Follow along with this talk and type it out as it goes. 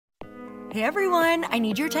Hey everyone, I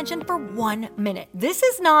need your attention for 1 minute. This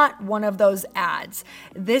is not one of those ads.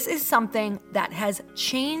 This is something that has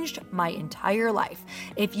changed my entire life.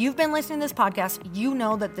 If you've been listening to this podcast, you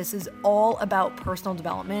know that this is all about personal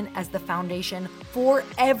development as the foundation for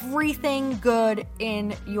everything good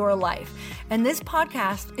in your life. And this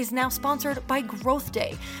podcast is now sponsored by Growth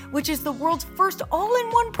Day, which is the world's first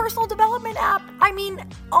all-in-one personal development app. I mean,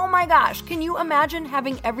 oh my gosh, can you imagine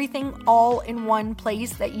having everything all in one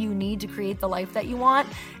place that you need to create the life that you want?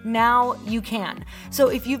 Now you can. So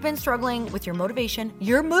if you've been struggling with your motivation,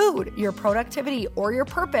 your mood, your productivity, or your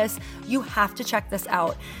purpose, you have to check this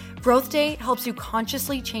out. Growth Day helps you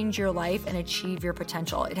consciously change your life and achieve your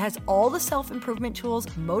potential. It has all the self-improvement tools,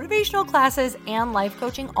 motivational classes, and life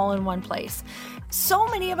coaching all in one place. So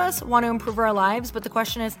many of us want to improve our lives, but the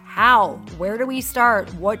question is how? Where do we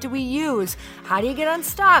start? What do we use? How do you get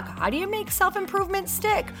unstuck? How do you make self-improvement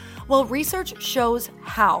stick? Well, research shows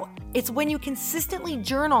how. It's when you consistently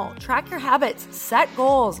journal, track your habits, set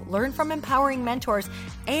goals, learn from empowering mentors,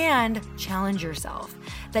 and challenge yourself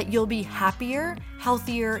that you'll be happier,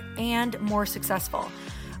 healthier, and more successful.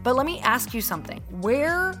 But let me ask you something.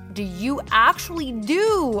 Where do you actually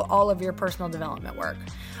do all of your personal development work?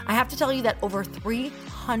 I have to tell you that over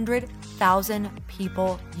 300,000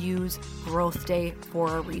 people use Growth Day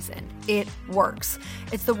for a reason. It works.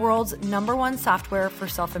 It's the world's #1 software for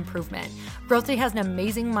self-improvement. Growth Day has an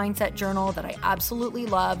amazing mindset journal that I absolutely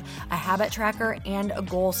love, a habit tracker, and a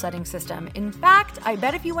goal-setting system. In fact, I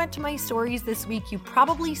bet if you went to my stories this week, you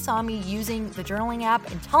probably saw me using the journaling app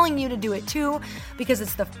and telling you to do it too, because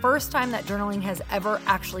it's the first time that journaling has ever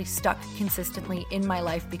actually stuck consistently in my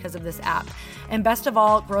life because of this app. And best of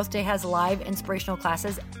all, Growth Day has live inspirational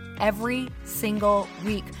classes every single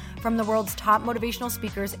week from the world's top motivational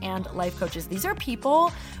speakers and life coaches. These are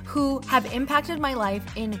people who have impacted my life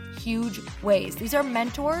in huge ways. These are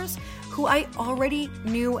mentors who I already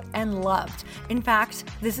knew and loved. In fact,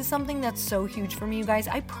 this is something that's so huge for me, you guys.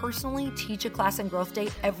 I personally teach a class in Growth Day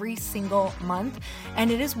every single month,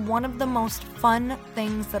 and it is one of the most fun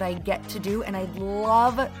things that I get to do, and I'd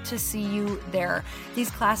love to see you there.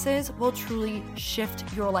 These classes will truly shift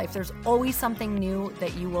your life. There's always something new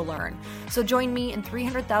that you will learn. So join me and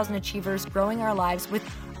 300,000 achievers growing our lives with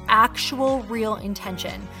actual real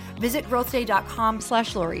intention. Visit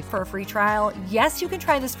growthday.com/Lori for a free trial. Yes, you can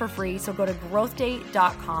try this for free. So go to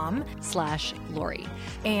growthday.com/Lori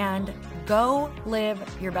and go live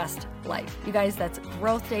your best life. You guys, that's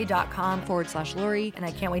growthday.com/Lori. And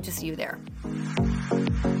I can't wait to see you there.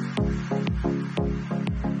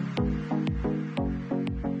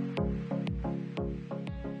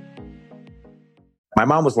 My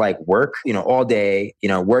mom was like, work, all day,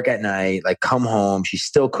 work at night, like come home. She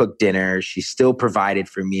still cooked dinner. She still provided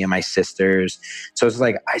for me and my sisters. So it's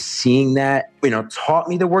like, seeing that, taught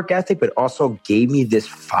me the work ethic, but also gave me this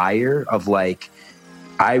fire of like,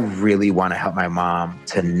 I really want to help my mom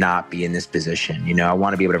to not be in this position. I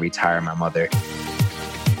want to be able to retire my mother.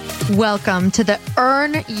 Welcome to the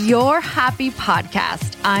Earn Your Happy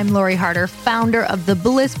podcast. I'm Lori Harder, founder of The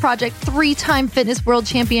Bliss Project, 3-time fitness world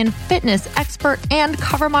champion, fitness expert, and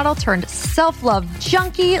cover model turned self-love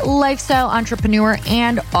junkie, lifestyle entrepreneur,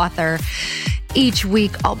 and author. Each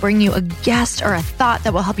week, I'll bring you a guest or a thought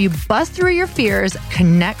that will help you bust through your fears,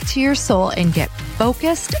 connect to your soul, and get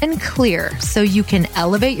focused and clear so you can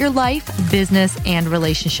elevate your life, business, and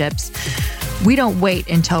relationships. We don't wait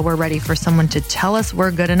until we're ready for someone to tell us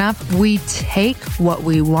we're good enough. We take what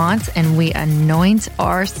we want and we anoint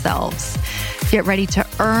ourselves. Get ready to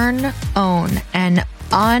earn, own, and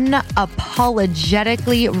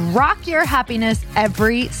unapologetically rock your happiness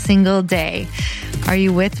every single day. Are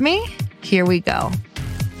you with me? Here we go.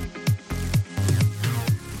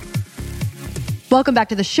 Welcome back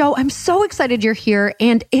to the show. I'm so excited you're here.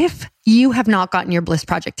 And if you have not gotten your Bliss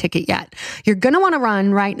Project ticket yet, you're going to want to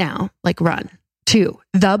run right now, run to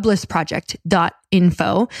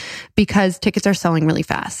theblissproject.info because tickets are selling really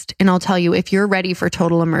fast. And I'll tell you, if you're ready for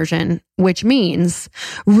total immersion, which means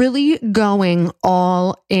really going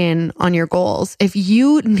all in on your goals, if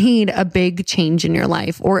you need a big change in your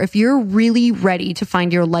life, or if you're really ready to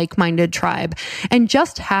find your like-minded tribe and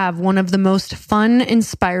just have one of the most fun,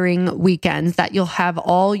 inspiring weekends that you'll have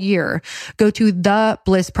all year, go to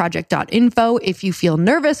theblissproject.info. If you feel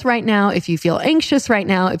nervous right now, if you feel anxious right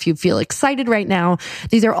now, if you feel excited right now,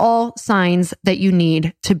 these are all signs that you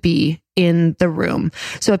need to be in the room.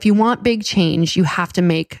 So if you want big change, you have to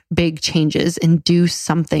make big changes and do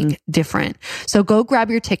something different. So go grab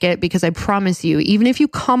your ticket, because I promise you, even if you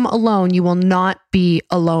come alone, you will not be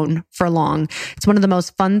alone for long. It's one of the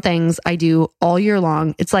most fun things I do all year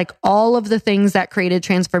long. It's like all of the things that created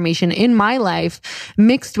transformation in my life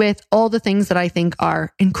mixed with all the things that I think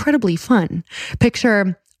are incredibly fun.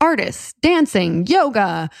 Picture artists, dancing,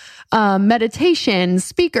 yoga, meditation,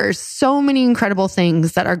 speakers, so many incredible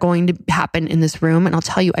things that are going to happen in this room. And I'll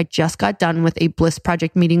tell you, I just got done with a Bliss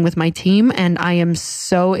Project meeting with my team, and I am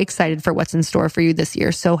so excited for what's in store for you this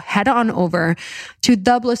year. So head on over to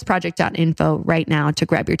theblissproject.info right now to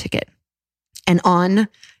grab your ticket. And on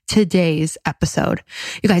today's episode,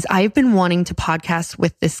 you guys, I've been wanting to podcast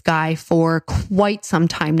with this guy for quite some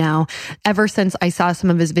time now, ever since I saw some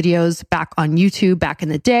of his videos back on YouTube back in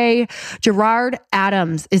the day. Gerard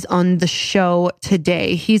Adams is on the show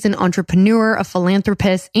today. He's an entrepreneur, a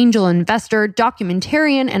philanthropist, angel investor,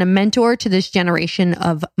 documentarian, and a mentor to this generation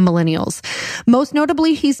of millennials. Most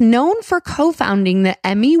notably, he's known for co-founding the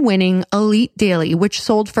Emmy-winning Elite Daily, which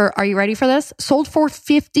sold for, are you ready for this? Sold for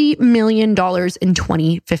 $50 million in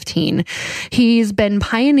 2015. He's been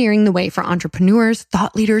pioneering the way for entrepreneurs,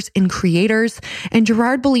 thought leaders, and creators. And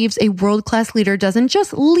Gerard believes a world-class leader doesn't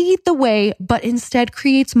just lead the way, but instead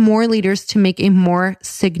creates more leaders to make a more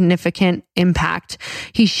significant impact.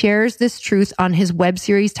 He shares this truth on his web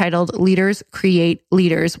series titled Leaders Create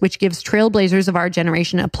Leaders, which gives trailblazers of our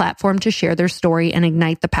generation a platform to share their story and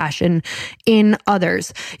ignite the passion in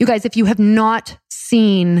others. You guys, if you have not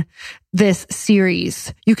seen this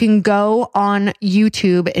series, you can go on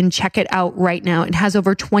YouTube and check it out right now. It has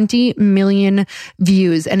over 20 million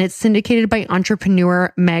views, and it's syndicated by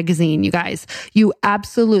Entrepreneur Magazine. You guys, you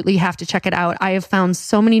absolutely have to check it out. I have found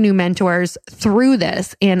so many new mentors through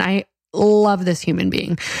this, and I love this human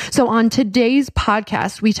being. So on today's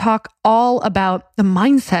podcast, we talk all about the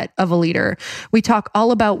mindset of a leader. We talk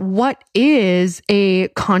all about what is a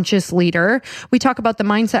conscious leader. We talk about the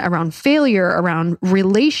mindset around failure, around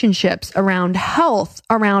relationships, around health,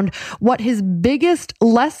 around what his biggest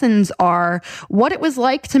lessons are, what it was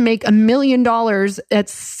like to make $1 million at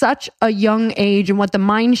such a young age, and what the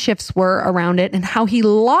mind shifts were around it, and how he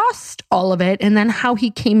lost all of it, and then how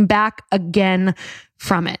he came back again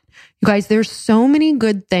from it. You guys, there's so many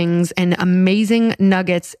good things and amazing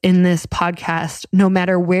nuggets in this podcast. No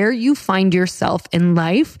matter where you find yourself in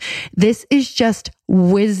life, this is just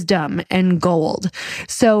wisdom and gold.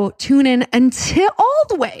 So tune in until all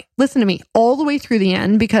the way, listen to me, all the way through the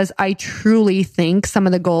end, because I truly think some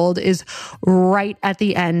of the gold is right at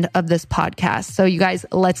the end of this podcast. So you guys,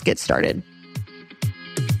 let's get started.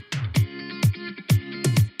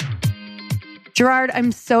 Gerard,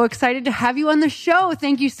 I'm so excited to have you on the show.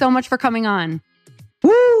 Thank you so much for coming on.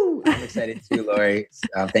 Woo! I'm excited too, Lori.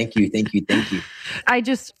 Thank you. I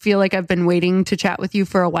just feel like I've been waiting to chat with you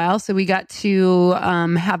for a while. So we got to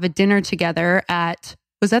have a dinner together at,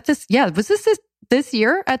 was this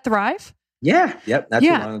year at Thrive? Yeah. Yep. Not too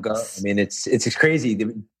long ago. I mean, it's crazy. It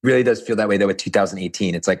really does feel that way though with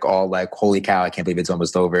 2018. It's like all like, holy cow, I can't believe it's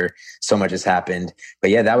almost over. So much has happened. But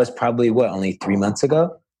yeah, that was probably only 3 months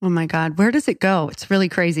ago? Oh my God. Where does it go? It's really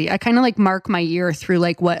crazy. I kind of like mark my year through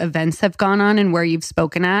like what events have gone on and where you've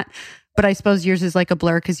spoken at. But I suppose yours is like a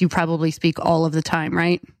blur because you probably speak all of the time,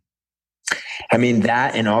 right? I mean,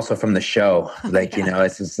 that, and also from the show, like, you know,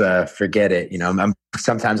 it's just, forget it. You know,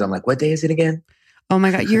 sometimes I'm like, what day is it again? Oh my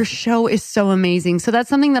God, your show is so amazing. So that's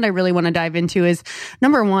something that I really want to dive into is,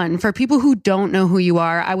 number one, for people who don't know who you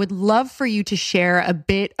are, I would love for you to share a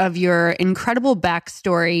bit of your incredible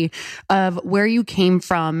backstory of where you came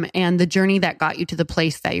from and the journey that got you to the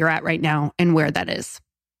place that you're at right now and where that is.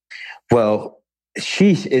 Well,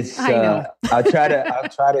 I'll try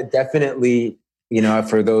to definitely, you know,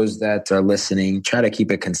 for those that are listening, try to keep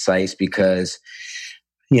it concise because,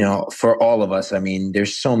 you know, for all of us, I mean,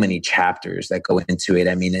 there's so many chapters that go into it.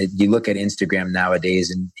 I mean, you look at Instagram nowadays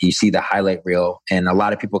and you see the highlight reel, and a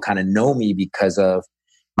lot of people kind of know me because of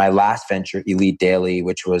my last venture, Elite Daily,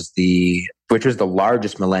 which was the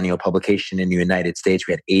largest millennial publication in the United States.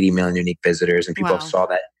 We had 80 million unique visitors, and people saw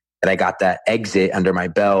that I got that exit under my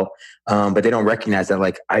belt. But they don't recognize that,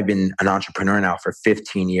 like, I've been an entrepreneur now for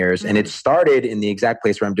 15 years. And it started in the exact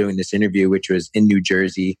place where I'm doing this interview, which was in New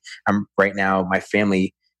Jersey. I'm right now, my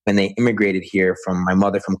family, when they immigrated here, from my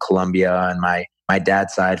mother from Colombia and my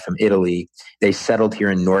dad's side from Italy, they settled here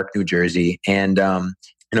in Newark, New Jersey. And, you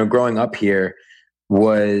know, growing up here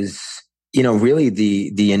was, you know, really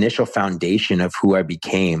the initial foundation of who I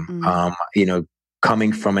became. You know,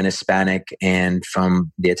 coming from an Hispanic and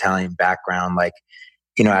from the Italian background, like,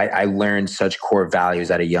 I learned such core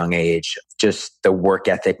values at a young age, just the work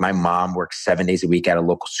ethic. My mom worked 7 days a week at a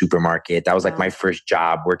local supermarket. That was like my first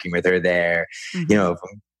job, working with her there,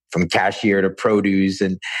 from cashier to produce.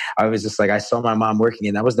 And I was just like, I saw my mom working,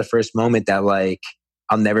 and that was the first moment that like,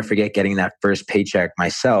 I'll never forget getting that first paycheck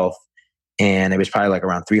myself. And it was probably like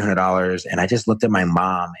around $300. And I just looked at my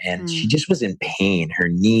mom, and she just was in pain, her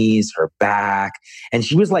knees, her back. And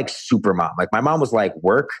she was like super mom. Like my mom was like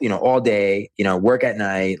work, all day, work at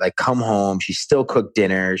night, like come home. She still cooked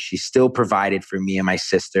dinner. She still provided for me and my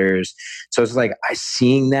sisters. So it's like,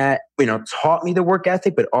 seeing that, taught me the work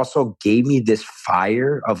ethic, but also gave me this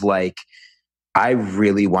fire of like, I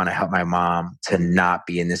really want to help my mom to not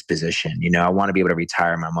be in this position. I want to be able to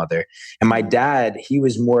retire my mother. And my dad, he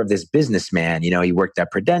was more of this businessman. He worked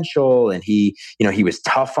at Prudential, and he was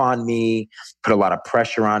tough on me, put a lot of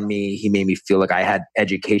pressure on me. He made me feel like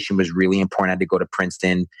education was really important. I had to go to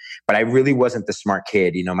Princeton, but I really wasn't the smart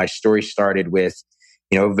kid. My story started with,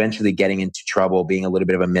 eventually getting into trouble, being a little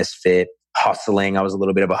bit of a misfit, hustling. I was a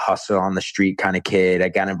little bit of a hustle on the street kind of kid. I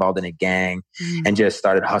got involved in a gang and just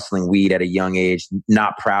started hustling weed at a young age.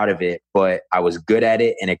 Not proud of it, but I was good at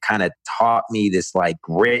it. And it kind of taught me this like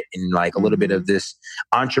grit and like a little bit of this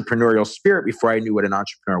entrepreneurial spirit before I knew what an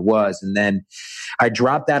entrepreneur was. And then I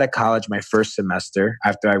dropped out of college my first semester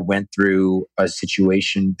after I went through a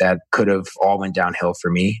situation that could have all went downhill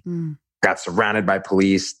for me. Got surrounded by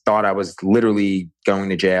police, thought I was literally going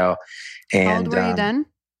to jail. And how old were you then?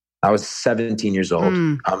 I was 17 years old.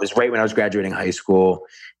 It was right when I was graduating high school,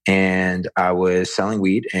 and I was selling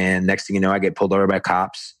weed. And next thing you know, I get pulled over by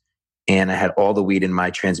cops, and I had all the weed in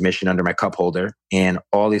my transmission under my cup holder, and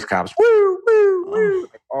all these cops,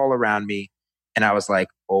 like, all around me. And I was like,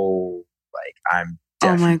 I'm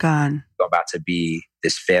definitely about to be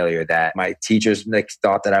this failure that my teachers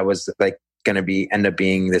thought that I was like going to end up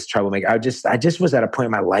being this troublemaker. I just was at a point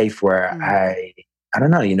in my life where I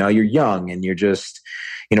don't know, you're young, and you're just,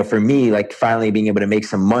 for me, like finally being able to make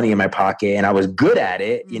some money in my pocket, and I was good at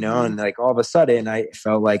it, and like all of a sudden I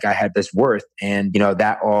felt like I had this worth. And,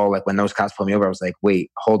 that all, like when those cops pulled me over, I was like, wait,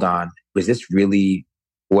 hold on. Was this really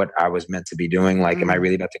what I was meant to be doing? Like, am I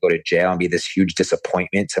really about to go to jail and be this huge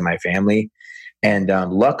disappointment to my family? And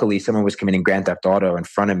luckily someone was committing Grand Theft Auto in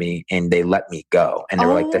front of me, and they let me go. And they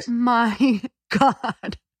were like, this. Oh my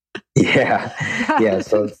God. Yeah. Yeah.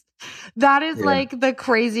 So that is like the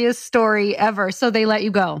craziest story ever. So they let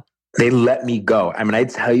you go. They let me go. I mean, I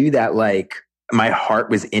tell you that like my heart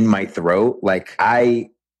was in my throat. Like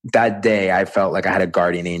that day I felt like I had a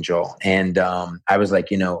guardian angel. And I was like,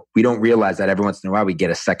 we don't realize that every once in a while we get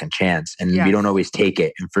a second chance, and we don't always take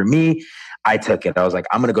it. And for me, I took it. I was like,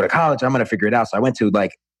 I'm going to go to college. I'm going to figure it out. So I went to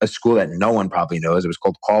like a school that no one probably knows. It was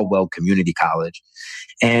called Caldwell Community College.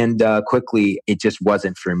 And quickly, it just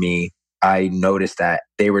wasn't for me. I noticed that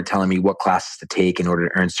they were telling me what classes to take in order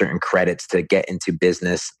to earn certain credits to get into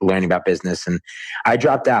business, learning about business. And I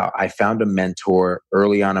dropped out. I found a mentor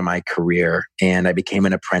early on in my career, and I became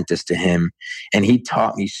an apprentice to him. And he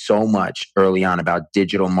taught me so much early on about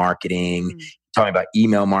digital marketing. He taught me about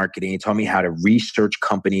email marketing. He taught me how to research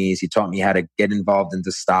companies. He taught me how to get involved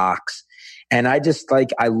into stocks. And I just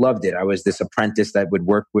I loved it. I was this apprentice that would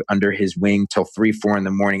work under his wing till 3, 4 in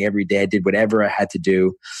the morning every day. I did whatever I had to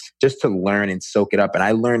do just to learn and soak it up. And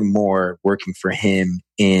I learned more working for him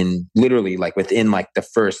in literally within the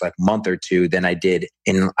first month or two than I did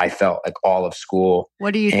I felt like all of school.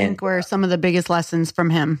 What do you think were some of the biggest lessons from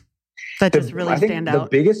him that just really stand out? The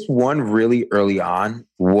biggest one really early on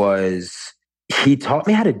was he taught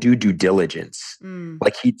me how to do due diligence.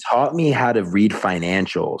 Like he taught me how to read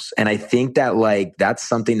financials. And I think that that's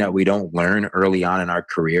something that we don't learn early on in our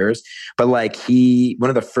careers. But one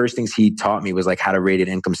of the first things he taught me was how to read an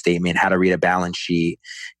income statement, how to read a balance sheet,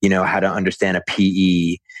 how to understand a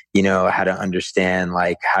PE, how to understand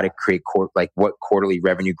how to create what quarterly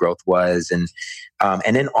revenue growth was. And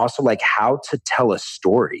then also how to tell a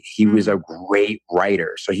story. He was a great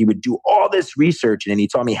writer. So he would do all this research, and then he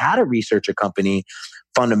taught me how to research a company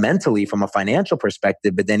fundamentally from a financial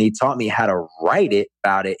perspective, but then he taught me how to write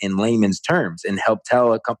about it in layman's terms and help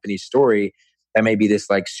tell a company's story that may be this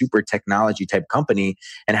super technology type company,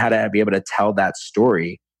 and how to be able to tell that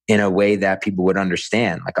story in a way that people would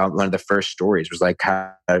understand. One of the first stories was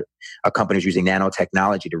how a company is using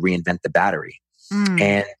nanotechnology to reinvent the battery.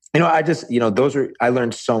 And I just, I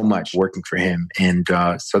learned so much working for him. And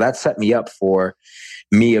so that set me up for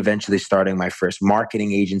me eventually starting my first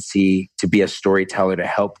marketing agency to be a storyteller to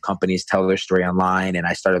help companies tell their story online. And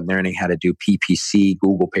I started learning how to do PPC,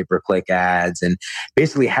 Google pay-per-click ads, and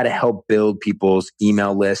basically how to help build people's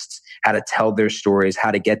email lists, how to tell their stories,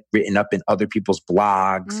 how to get written up in other people's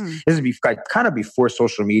blogs. This is kind of before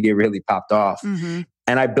social media really popped off. And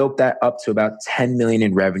I built that up to about 10 million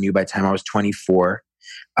in revenue by the time I was 24.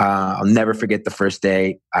 I'll never forget the first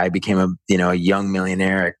day I became a young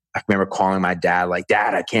millionaire. I remember calling my dad, like,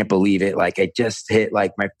 Dad, I can't believe it. Like, I just hit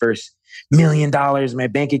like my first $1 million in my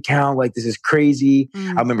bank account. Like, this is crazy.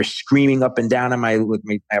 I remember screaming up and down in my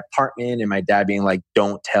apartment, and my dad being like,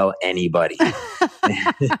 don't tell anybody.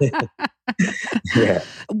 Yeah.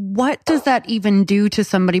 What does that even do to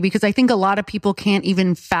somebody? Because I think a lot of people can't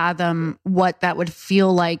even fathom what that would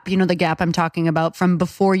feel like. The gap I'm talking about from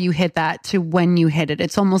before you hit that to when you hit it.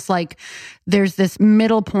 It's almost like there's this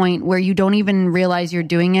middle point where you don't even realize you're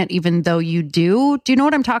doing it, even though you do. Do you know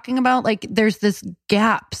what I'm talking about? Like, there's this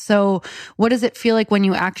gap. So what does it feel like when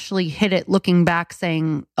you actually hit it, looking back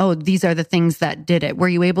saying, oh, these are the things that did it? Were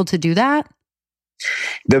you able to do that?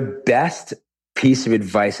 The best piece of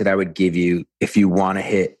advice that I would give you if you want to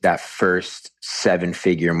hit that first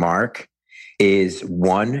 7-figure mark is,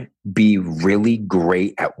 one, be really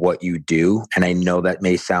great at what you do. And I know that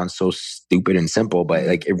may sound so stupid and simple, but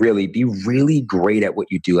like, it really, be really great at what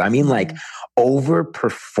you do. I mean, like,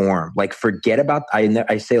 overperform. Like, forget about,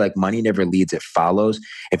 I say, like, money never leads, it follows.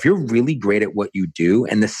 If you're really great at what you do.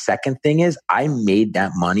 And the second thing is, I made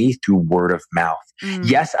that money through word of mouth.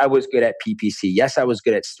 Yes, I was good at PPC. Yes, I was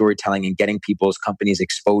good at storytelling and getting people's companies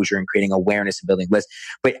exposure and creating awareness and building lists.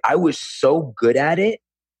 But I was so good at it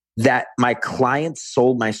that my clients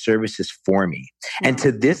sold my services for me. And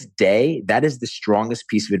to this day, that is the strongest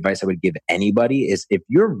piece of advice I would give anybody is, if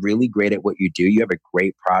you're really great at what you do, you have a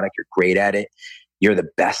great product, you're great at it, you're the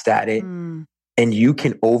best at it, and you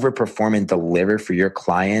can overperform and deliver for your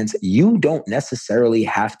clients, you don't necessarily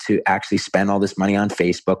have to actually spend all this money on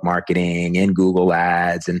Facebook marketing and Google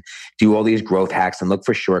ads and do all these growth hacks and look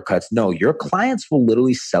for shortcuts. No, your clients will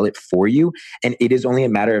literally sell it for you. And it is only a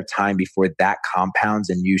matter of time before that compounds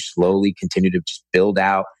and you slowly continue to just build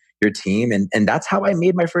out your team. And that's how I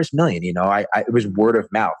made my first $1 million. It was word of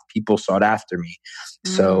mouth. People sought after me.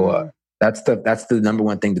 So, that's the number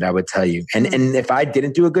one thing that I would tell you. And if I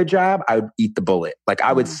didn't do a good job, I would eat the bullet. Like,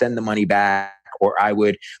 I would send the money back, or I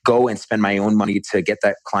would go and spend my own money to get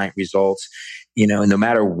that client results. No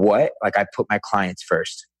matter what, like, I put my clients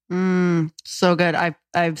first. So good.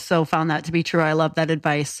 I've so found that to be true. I love that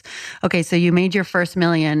advice. Okay. So you made your first $1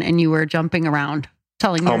 million and you were jumping around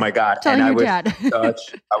telling your, oh my God. Telling your dad.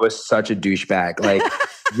 I was such a douchebag. Like,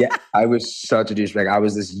 yeah, I was such a douchebag. I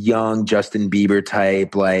was this young Justin Bieber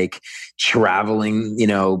type, like, traveling,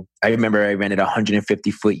 I remember I rented a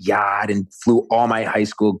 150-foot yacht and flew all my high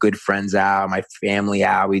school good friends out, my family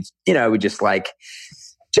out. We just like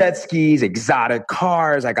jet skis, exotic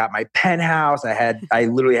cars. I got my penthouse. I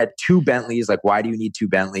literally had 2 Bentleys. Like, why do you need 2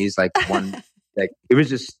 Bentleys? Like, one, like, it was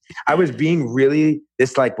just, I was being really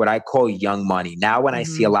this, like, what I call young money. Now, when I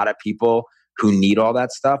see a lot of people who need all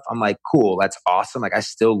that stuff, I'm like, cool, that's awesome. Like, I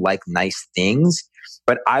still like nice things,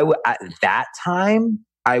 but at that time,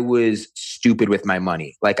 I was stupid with my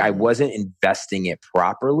money. Like, I wasn't investing it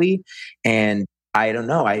properly. And I don't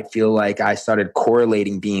know, I feel like I started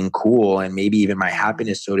correlating being cool and maybe even my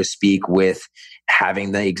happiness, so to speak, with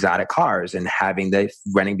having the exotic cars and having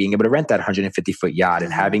being able to rent that 150-foot yacht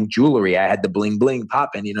and having jewelry. I had the bling bling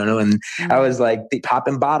popping, and I was like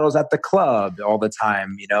popping bottles at the club all the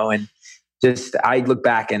time, and just, I look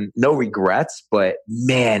back and no regrets, but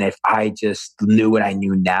man, if I just knew what I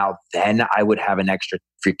knew now, then I would have an extra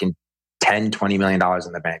freaking $10-20 million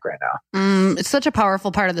in the bank right now. It's such a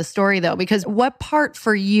powerful part of the story, though, because what part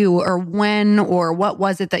for you, or when, or what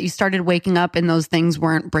was it that you started waking up and those things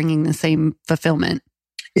weren't bringing the same fulfillment?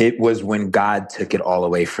 It was when God took it all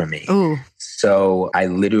away from me. Ooh. So I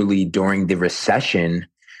literally, during the recession,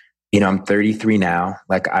 I'm 33 now,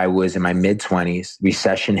 like, I was in my mid-20s,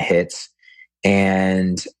 recession hits,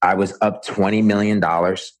 and I was up $20 million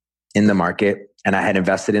in the market, and I had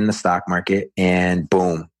invested in the stock market, and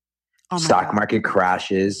boom, stock market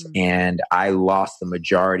crashes, and I lost the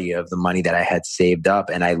majority of the money that I had saved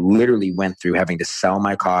up. And I literally went through having to sell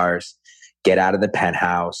my cars, get out of the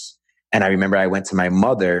penthouse. And I remember I went to my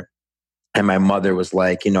mother, and my mother was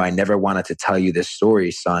like, I never wanted to tell you this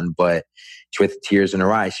story, son, but with tears in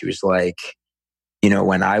her eyes, she was like,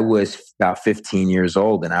 when I was about 15 years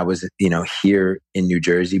old and I was, here in New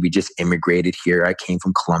Jersey, we just immigrated here. I came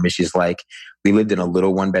from Columbus. She's like, we lived in a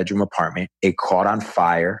little 1-bedroom apartment. It caught on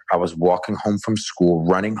fire. I was walking home from school,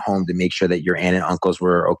 running home to make sure that your aunt and uncles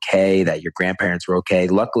were okay, that your grandparents were okay.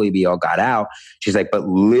 Luckily, we all got out. She's like, but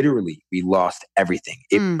literally, we lost everything.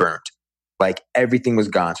 It burnt. Like everything was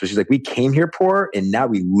gone. So she's like, we came here poor and now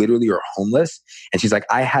we literally are homeless. And she's like,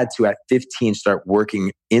 I had to at 15 start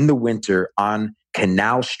working in the winter on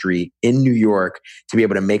Canal Street in New York to be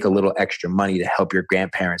able to make a little extra money to help your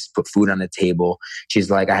grandparents put food on the table. She's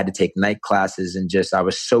like, I had to take night classes and I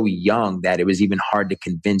was so young that it was even hard to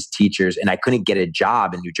convince teachers and I couldn't get a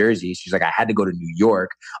job in New Jersey. She's like, I had to go to New York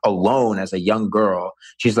alone as a young girl.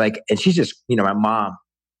 She's like, and she's just, my mom,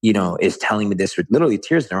 is telling me this with literally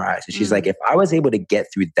tears in her eyes. And she's like, if I was able to get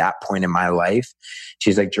through that point in my life,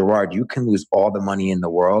 she's like, Gerard, you can lose all the money in the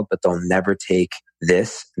world, but they'll never take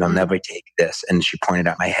this. And they'll never take this. And she pointed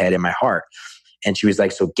at my head and my heart. And she was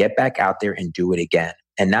like, so get back out there and do it again.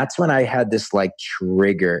 And that's when I had this like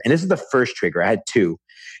trigger. And this is the first trigger. I had two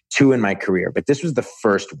in my career, but this was the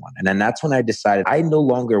first one. And then that's when I decided I no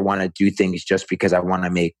longer want to do things just because I want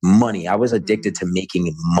to make money. I was addicted to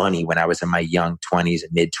making money when I was in my young 20s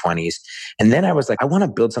and mid 20s. And then I was like, I want to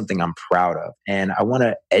build something I'm proud of. And I want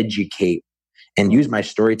to educate and use my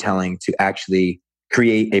storytelling to actually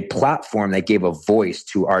create a platform that gave a voice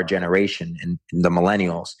to our generation and the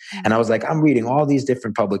millennials. And I was like, I'm reading all these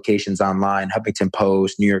different publications online, Huffington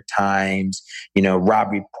Post, New York Times,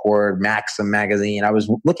 Robb Report, Maxim magazine. I was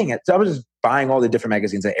just buying all the different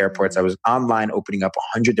magazines at airports. I was online opening up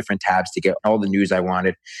 100 different tabs to get all the news I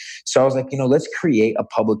wanted. So I was like, let's create a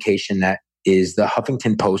publication that is the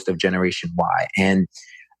Huffington Post of Generation Y. And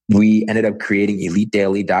we ended up creating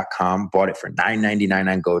EliteDaily.com, bought it for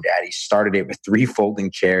 $9.99 on GoDaddy, started it with 3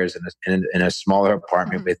 folding chairs in a smaller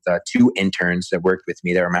apartment with 2 interns that worked with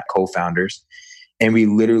me. They were my co-founders. And we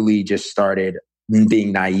literally just started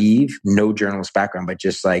being naive, no journalist background, but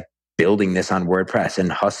just like building this on WordPress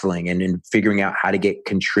and hustling and figuring out how to get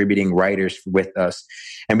contributing writers with us.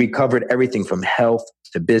 And we covered everything from health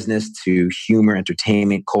to business to humor,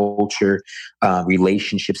 entertainment, culture,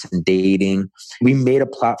 relationships and dating. We made a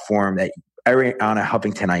platform that Ariana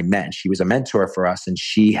Huffington I met, and she was a mentor for us, and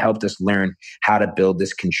she helped us learn how to build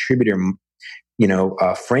this contributor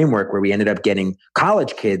framework where we ended up getting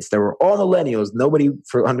college kids that were all millennials. Nobody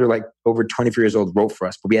for under like over 24 years old wrote for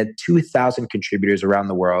us, but we had 2,000 contributors around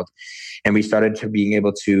the world. And we started to being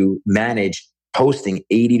able to manage posting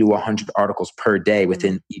 80 to 100 articles per day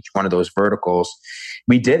within each one of those verticals.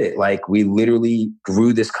 We did it. Like we literally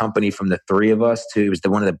grew this company from the 3 of us to, it was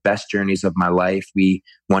one of the best journeys of my life. We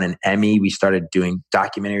won an Emmy. We started doing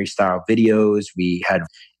documentary style videos. We had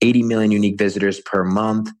 80 million unique visitors per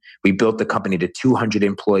month. We built the company to 200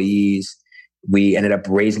 employees. We ended up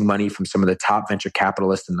raising money from some of the top venture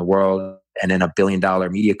capitalists in the world. And then $1 billion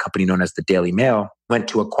media company known as the Daily Mail went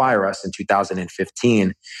to acquire us in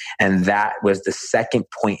 2015. And that was the second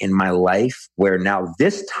point in my life where now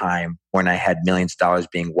this time when I had millions of dollars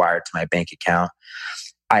being wired to my bank account,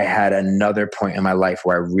 I had another point in my life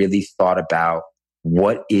where I really thought about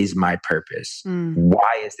what is my purpose?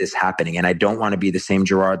 Why is this happening? And I don't want to be the same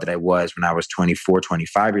Gerard that I was when I was 24,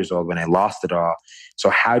 25 years old when I lost it all.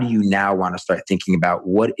 So how do you now want to start thinking about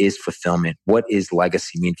what is fulfillment? What is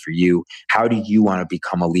legacy mean for you? How do you want to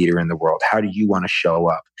become a leader in the world? How do you want to show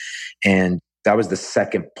up? And that was the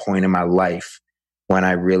second point in my life when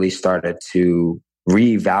I really started to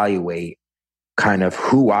reevaluate kind of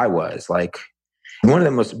who I was. Like one of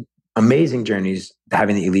the most amazing journeys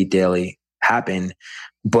having the Elite Daily happen.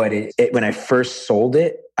 But when I first sold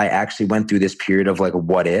it, I actually went through this period of like,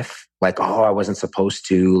 what if? Like, oh, I wasn't supposed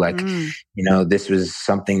to. Like, this was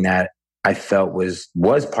something that I felt was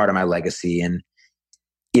part of my legacy. And,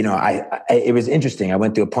 it was interesting. I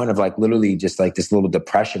went through a point of like literally just like this little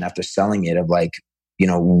depression after selling it of like,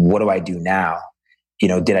 what do I do now?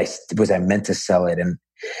 Was I meant to sell it?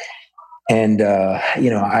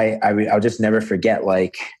 I'll just never forget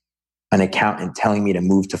like an accountant telling me to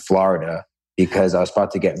move to Florida because I was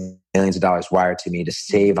about to get millions of dollars wired to me to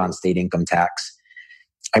save on state income tax.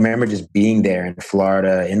 I remember just being there in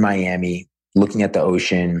Florida, in Miami, looking at the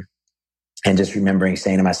ocean and just remembering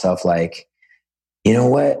saying to myself, like, you know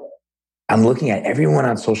what? I'm looking at everyone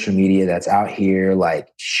on social media that's out here, like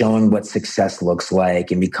showing what success looks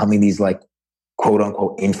like and becoming these like quote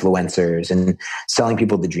unquote influencers and selling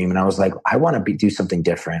people the dream. And I was like, I want to do something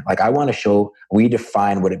different. Like I want to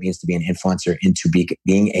redefine what it means to be an influencer into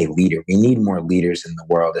being a leader. We need more leaders in the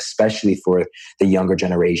world, especially for the younger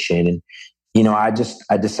generation. And I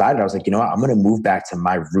decided, I was like, I'm going to move back to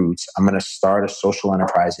my roots. I'm going to start a social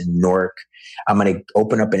enterprise in Newark. I'm going to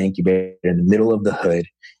open up an incubator in the middle of the hood.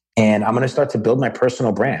 And I'm going to start to build my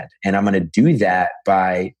personal brand. And I'm going to do that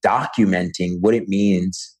by documenting what it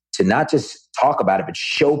means to not just talk about it, but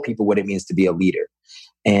show people what it means to be a leader.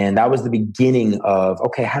 And that was the beginning of,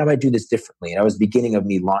 okay, how do I do this differently? And that was the beginning of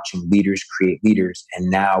me launching Leaders Create Leaders,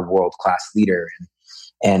 and now World Class Leader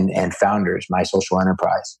and Founders, my social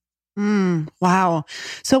enterprise. Wow.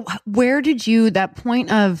 So where did you, that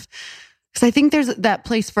point of, because I think there's that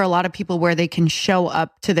place for a lot of people where they can show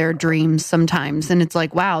up to their dreams sometimes. And it's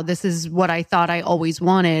like, wow, this is what I thought I always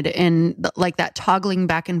wanted. And like that toggling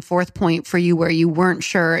back and forth point for you where you weren't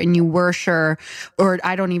sure and you were sure, or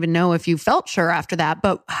I don't even know if you felt sure after that.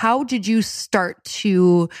 But how did you start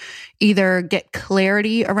to either get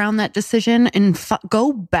clarity around that decision and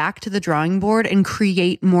go back to the drawing board and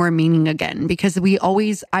create more meaning again? Because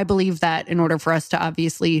I believe that in order for us to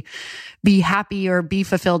obviously be happy or be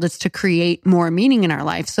fulfilled, it's to create more meaning in our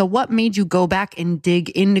life. So what made you go back and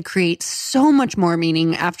dig in to create so much more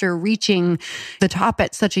meaning after reaching the top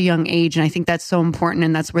at such a young age? And I think that's so important,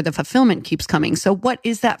 and that's where the fulfillment keeps coming. So what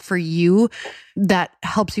is that for you that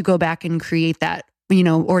helps you go back and create that,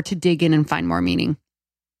 or to dig in and find more meaning?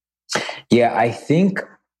 Yeah, I think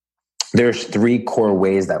there's 3 core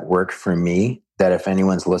ways that work for me that if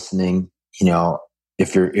anyone's listening,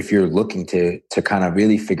 if you're looking to kind of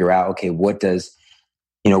really figure out, okay, what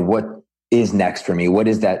is next for me? What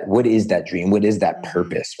is that dream? What is that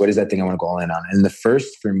purpose? What is that thing I want to go all in on? And the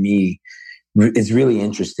first for me is really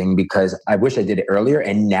interesting because I wish I did it earlier.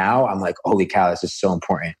 And now I'm like, holy cow, this is so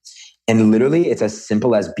important. And literally it's as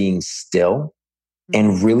simple as being still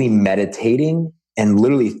and really meditating. And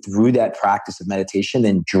literally through that practice of meditation,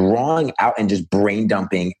 then drawing out and just brain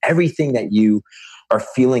dumping everything that you are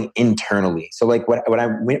feeling internally. So like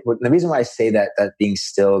the reason why I say that being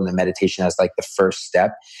still in the meditation as like the first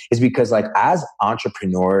step is because like as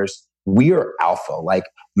entrepreneurs, we are alpha, like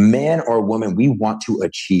man or woman, we want to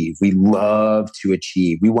achieve. We love to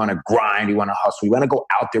achieve. We want to grind. We want to hustle. We want to go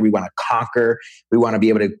out there. We want to conquer. We want to be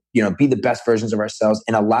able to, be the best versions of ourselves.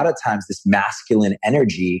 And a lot of times this masculine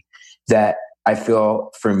energy that I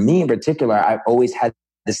feel for me in particular, I've always had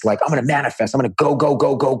this like, I'm going to manifest. I'm going to go, go,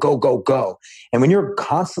 go, go, go, go, go. And when you're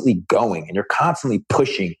constantly going and you're constantly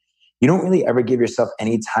pushing, you don't really ever give yourself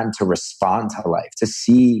any time to respond to life,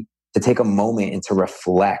 to take a moment and to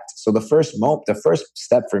reflect. So the first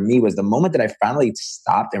step for me was the moment that I finally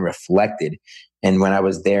stopped and reflected. And when I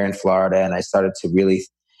was there in Florida and I started to really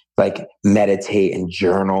like meditate and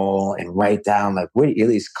journal and write down like what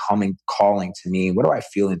really is calling to me. What do I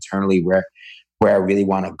feel internally where I really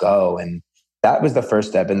want to go? And that was the first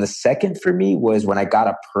step. And the second for me was when I got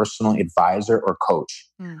a personal advisor or coach.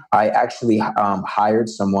 I actually hired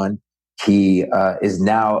someone. He is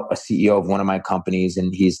now a CEO of one of my companies,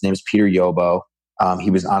 and his name is Peter Yobo.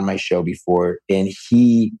 He was on my show before, and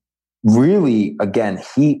he really, again,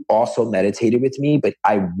 he also meditated with me, but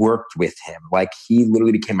I worked with him. Like he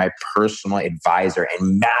literally became my personal advisor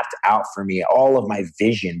and mapped out for me all of my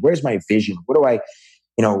vision. Where's my vision? What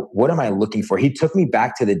am I looking for? He took me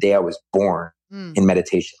back to the day I was born in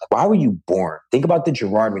meditation. Like, why were you born? Think about the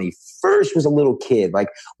Gerard when he first was a little kid. Like,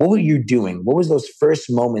 what were you doing? What was those first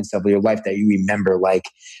moments of your life that you remember? Like,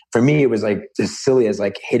 for me, it was like as silly as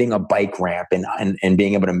like hitting a bike ramp and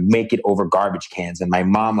being able to make it over garbage cans. And my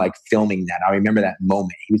mom like filming that. I remember that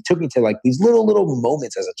moment. He took me to like these little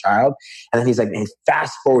moments as a child. And then he's like, and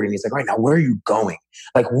fast forward, and he's like, all right, now where are you going?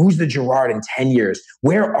 Like, who's the Gerard in 10 years?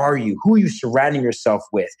 Where are you? Who are you surrounding yourself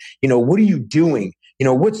with? What are you doing?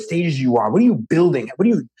 What stages you are? What are you building? What are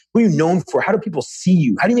you known for? How do people see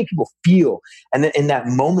you? How do you make people feel? And then in that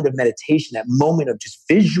moment of meditation, that moment of just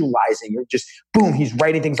visualizing, you're just, boom, he's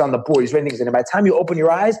writing things on the board. He's writing things. And by the time you open your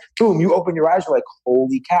eyes, boom, you're like,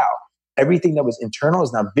 holy cow. Everything that was internal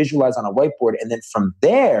is now visualized on a whiteboard. And then from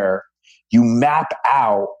there, you map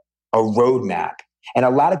out a roadmap. And a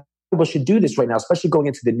lot of people should do this right now, especially going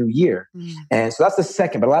into the new year. And so that's the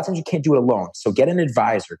second, but a lot of times you can't do it alone. So get an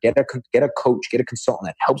advisor, get a coach, get a consultant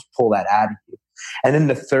that helps pull that out of you. And then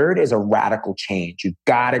the third is a radical change. You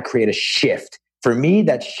got to create a shift. For me,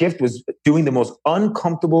 that shift was doing the most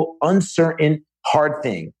uncomfortable, uncertain, hard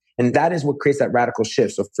thing. And that is what creates that radical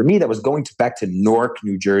shift. So for me, that was going back to Newark,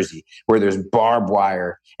 New Jersey, where there's barbed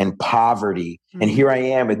wire and poverty. And here I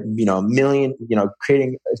am at, $1 million,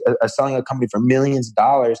 creating, selling a company for millions of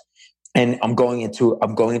dollars. and I'm going into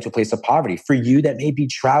a place of poverty. For you, that may be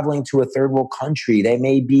traveling to a third world country. They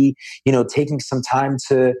may be, taking some time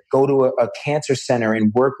to go to a cancer center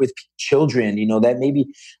and work with children. That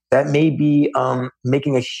may be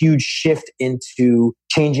making a huge shift into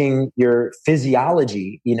changing your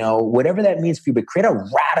physiology. Whatever that means for you, but create a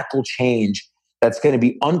radical change that's going to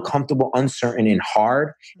be uncomfortable, uncertain, and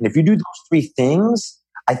hard. And if you do those three things,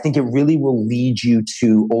 I think it really will lead you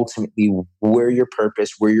to ultimately where your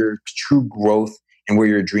purpose, where your true growth, and where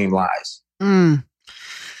your dream lies.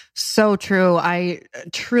 So true. I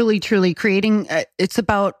truly creating, it's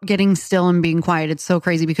about getting still and being quiet. It's so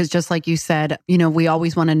crazy because just like you said, we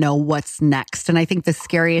always want to know what's next. And I think the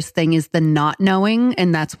scariest thing is the not knowing.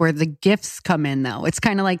 And that's where the gifts come in though. It's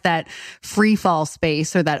kind of like that free fall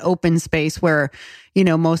space or that open space where,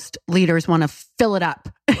 most leaders want to fill it up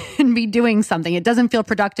and be doing something. It doesn't feel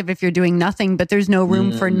productive if you're doing nothing, but there's no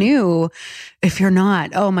room for new if you're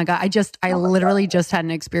not. Oh my God. I literally just had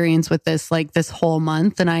an experience with this, like this whole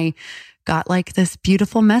month. And I got like this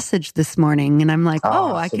beautiful message this morning and I'm like,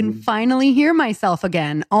 oh, I can finally hear myself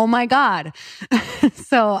again. Oh my God.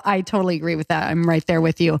 So I totally agree with that. I'm right there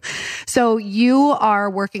with you. So you are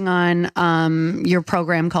working on your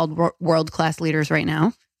program called World Class Leaders right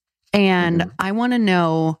now. And I want to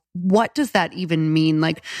know, what does that even mean?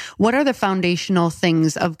 Like, what are the foundational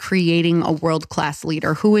things of creating a world-class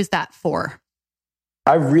leader? Who is that for?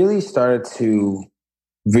 I really started to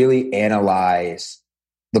really analyze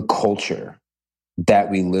the culture that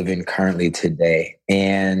we live in currently today.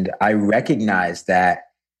 And I recognize that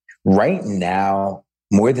right now,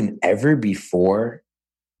 more than ever before,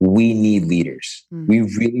 we need leaders. We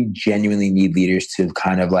really genuinely need leaders to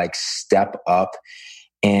kind of like step up.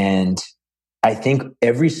 And I think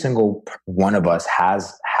every single one of us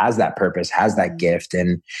has that purpose, has that gift.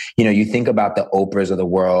 And, you think about the Oprahs of the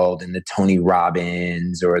world and the Tony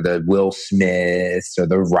Robbins or the Will Smiths or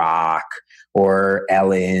The Rock or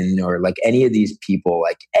Ellen or like any of these people,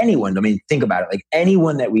 like anyone. I mean, think about it, like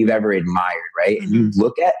anyone that we've ever admired, right? And you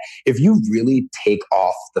look at, if you really take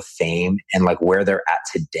off the fame and like where they're at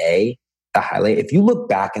today, the highlight, if you look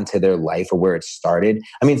back into their life or where it started,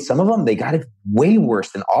 I mean, some of them, they got it way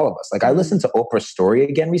worse than all of us. Like I listened to Oprah's story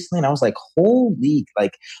again recently and I was like, holy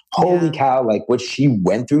cow, like what she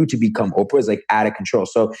went through to become Oprah is like out of control.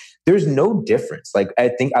 So there's no difference. Like, I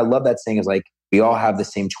think I love that saying is like, we all have the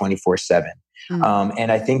same 24/7.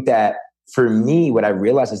 And I think that for me, what I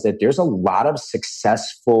realized is that there's a lot of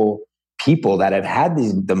successful people that have had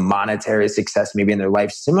the monetary success maybe in their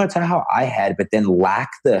life, similar to how I had, but then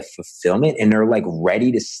lack the fulfillment and they're like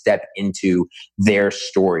ready to step into their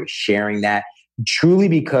story, sharing that truly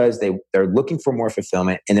because they're looking for more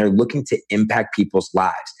fulfillment and they're looking to impact people's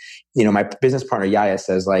lives. My business partner, Yaya,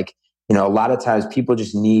 says like, a lot of times people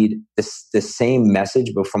just need the same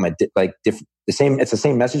message, but from it's the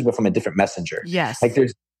same message, but from a different messenger. Yes. Like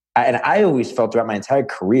and I always felt throughout my entire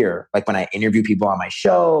career, like when I interview people on my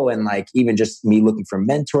show and like even just me looking for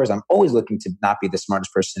mentors, I'm always looking to not be the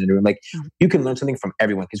smartest person in the room. Like you can learn something from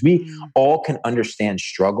everyone because we all can understand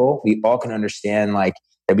struggle. We all can understand like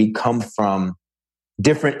that we come from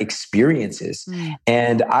different experiences.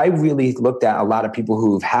 And I really looked at a lot of people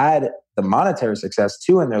who've had the monetary success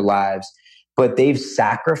too in their lives, but they've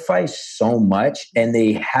sacrificed so much and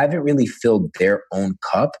they haven't really filled their own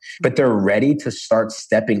cup, but they're ready to start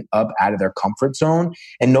stepping up out of their comfort zone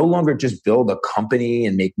and no longer just build a company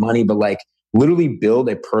and make money, but like literally build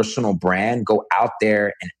a personal brand, go out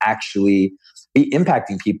there and actually be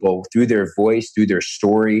impacting people through their voice, through their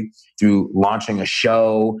story, through launching a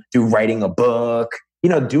show, through writing a book,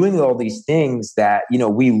 doing all these things that,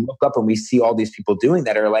 we look up and we see all these people doing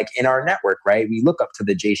that are like in our network, right? We look up to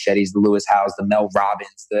the Jay Shettys, the Lewis Howes, the Mel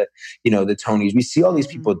Robbins, the Tonys. We see all these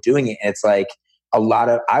people doing it. And it's like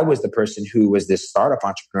I was the person who was this startup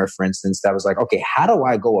entrepreneur, for instance, that was like, okay, how do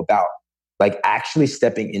I go about like actually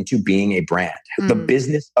stepping into being a brand, the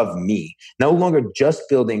business of me, no longer just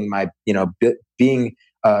building my, being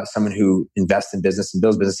someone who invests in business and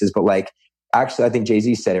builds businesses, but like, actually, I think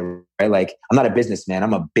Jay-Z said it, right? Like, I'm not a businessman,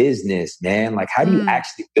 I'm a businessman. Like, how do you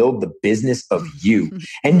actually build the business of you?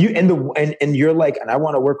 And you're like, and I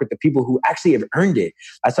want to work with the people who actually have earned it.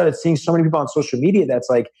 I started seeing so many people on social media that's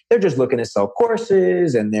like, they're just looking to sell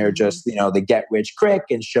courses and they're just, the get rich quick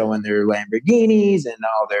and showing their Lamborghinis and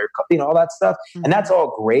all their, all that stuff. And that's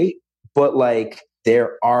all great. But like,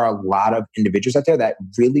 there are a lot of individuals out there that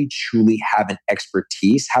really truly have an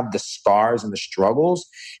expertise, have the scars and the struggles.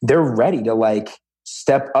 They're ready to like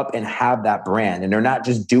step up and have that brand. And they're not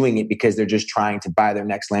just doing it because they're just trying to buy their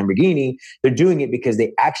next Lamborghini. They're doing it because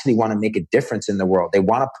they actually want to make a difference in the world. They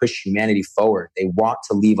want to push humanity forward. They want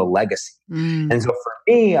to leave a legacy. And so for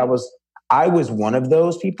me, I was I was one of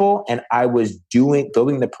those people, and I was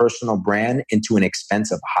building the personal brand into an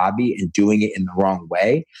expensive hobby and doing it in the wrong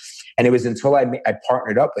way. And it was until I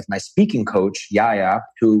partnered up with my speaking coach, Yaya,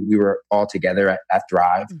 who we were all together at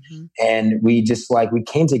Thrive. Mm-hmm. And we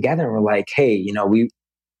came together and we're like, hey,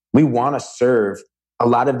 we want to serve a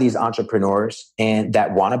lot of these entrepreneurs and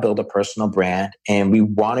that want to build a personal brand. And we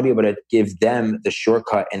want to be able to give them the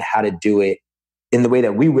shortcut and how to do it in the way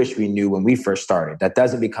that we wish we knew when we first started. That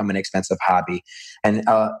doesn't become an expensive hobby. And,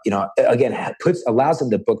 again, allows them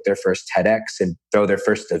to book their first TEDx and throw their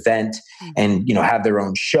first event and, have their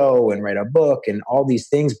own show and write a book and all these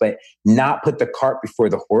things, but not put the cart before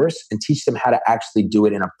the horse and teach them how to actually do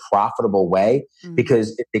it in a profitable way.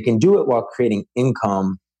 Because if they can do it while creating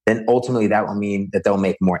income, then ultimately that will mean that they'll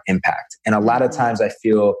make more impact. And a lot of times I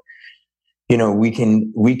feel, we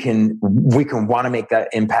can want to make that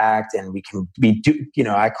impact, and we can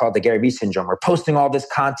I call it the Gary Vee syndrome. We're posting all this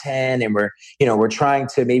content and we're trying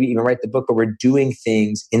to maybe even write the book, but we're doing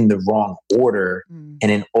things in the wrong order. And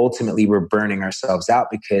then ultimately we're burning ourselves out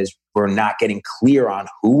because we're not getting clear on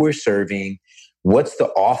who we're serving. What's the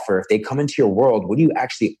offer? If they come into your world, what are you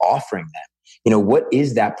actually offering them? What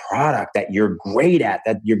is that product that you're great at,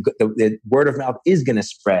 that the word of mouth is going to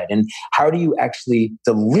spread? And how do you actually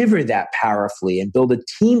deliver that powerfully and build a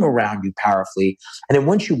team around you powerfully? And then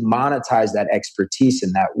once you monetize that expertise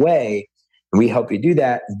in that way, and we help you do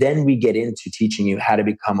that, then we get into teaching you how to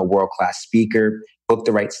become a world-class speaker, book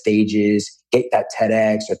the right stages, get that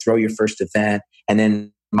TEDx or throw your first event. And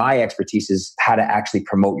then my expertise is how to actually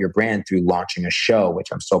promote your brand through launching a show, which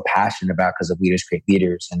I'm so passionate about because of Leaders Create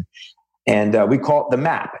Leaders. And we call it the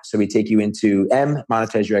MAP. So we take you into M,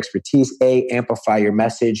 monetize your expertise, A, amplify your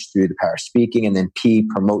message through the power of speaking, and then P,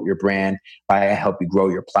 promote your brand by help you grow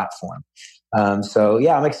your platform. I'm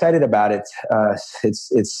excited about it.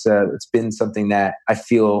 It's been something that I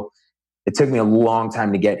feel it took me a long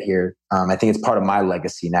time to get here. I think it's part of my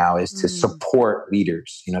legacy now is to support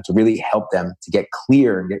leaders, to really help them to get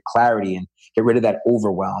clear and get clarity and get rid of that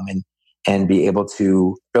overwhelm and be able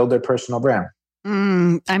to build their personal brand.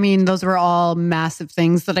 Those were all massive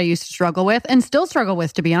things that I used to struggle with and still struggle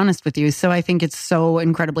with, to be honest with you. So I think it's so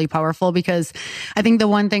incredibly powerful because I think the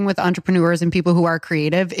one thing with entrepreneurs and people who are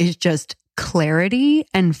creative is just clarity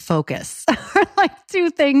and focus are like two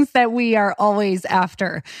things that we are always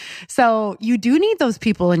after. So you do need those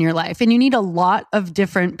people in your life, and you need a lot of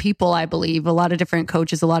different people, I believe, a lot of different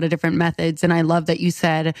coaches, a lot of different methods. And I love that you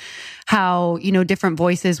said how, different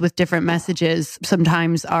voices with different messages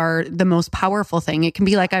sometimes are the most powerful thing. It can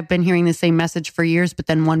be like I've been hearing the same message for years, but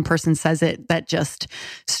then one person says it that just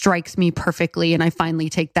strikes me perfectly. And I finally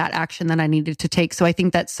take that action that I needed to take. So I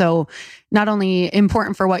think that's so not only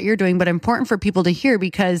important for what you're doing, but important for people to hear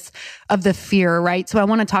because of the fear, right? So I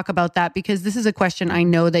want to talk about that because this is a question I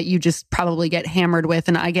know that you just probably get hammered with,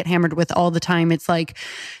 and I get hammered with all the time. It's like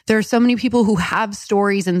there are so many people who have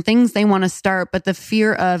stories and things they want to start, but the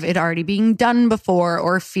fear of it already being done before,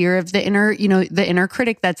 or fear of the inner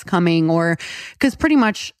critic that's coming, or because pretty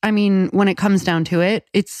much, when it comes down to it,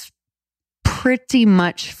 it's pretty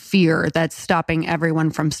much fear that's stopping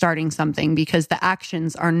everyone from starting something because the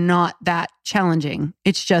actions are not that challenging.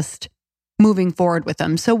 It's just moving forward with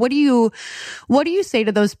them. So what do you say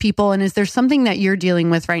to those people? And is there something that you're dealing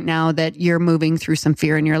with right now that you're moving through some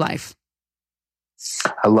fear in your life?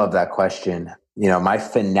 I love that question. My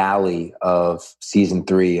finale of season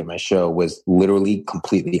 3 of my show was literally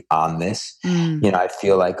completely on this. I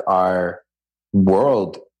feel like our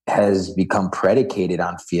world has become predicated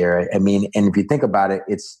on fear. And if you think about it,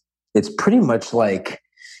 it's pretty much like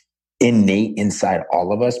innate inside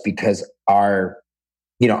all of us because our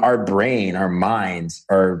brain, our minds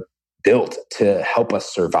are built to help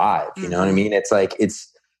us survive. You know what I mean? It's like,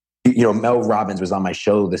 Mel Robbins was on my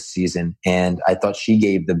show this season, and I thought she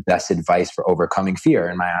gave the best advice for overcoming fear,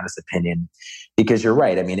 in my honest opinion, because you're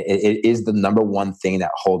right. It is the number one thing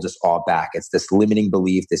that holds us all back. It's this limiting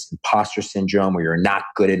belief, this imposter syndrome where you're not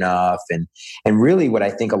good enough. And really what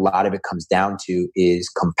I think a lot of it comes down to is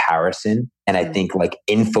comparison. And I think like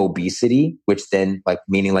infobesity, which then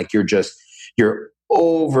meaning you're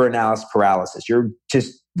over analysis paralysis. You're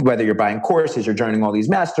just, whether you're buying courses, you're joining all these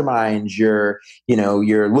masterminds, you're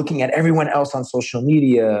looking at everyone else on social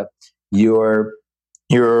media, you're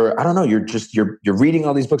reading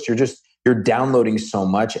all these books, you're downloading so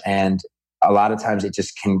much. And a lot of times it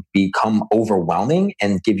just can become overwhelming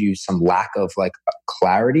and give you some lack of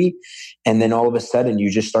clarity. And then all of a sudden you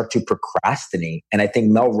just start to procrastinate. And I think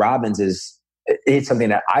Mel Robbins it's something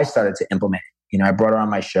that I started to implement. I brought her on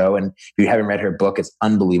my show, and if you haven't read her book, it's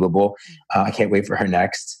unbelievable. I can't wait for her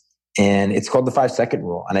next. And it's called The 5 Second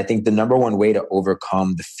Rule. And I think the number one way to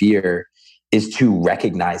overcome the fear is to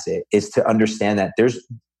recognize it, is to understand that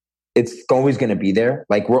it's always going to be there.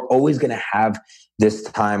 Like we're always going to have this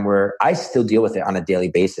time where I still deal with it on a daily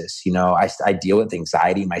basis. You know, I deal with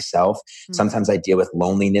anxiety myself. Sometimes I deal with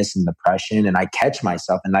loneliness and depression, and I catch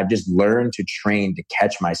myself, and I've just learned to train to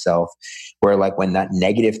catch myself where like when that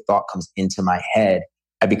negative thought comes into my head,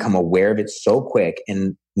 I become aware of it so quick.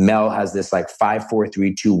 And Mel has this like 5, 4,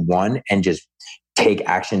 3, 2, 1, and just take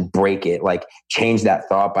action, break it, like change that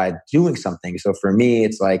thought by doing something. So for me,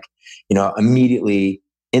 it's like, you know, immediately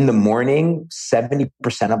in the morning, 70%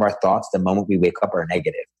 of our thoughts the moment we wake up are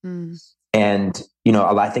negative. And, you know,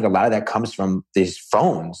 I think a lot of that comes from these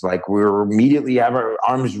phones. Like we're immediately have our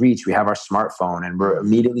arm's reach. We have our smartphone, and we're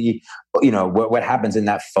immediately, you know, what happens in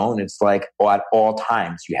that phone? It's like at all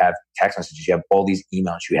times you have text messages, you have all these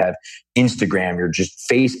emails, you have Instagram, you're just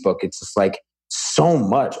Facebook. It's just like so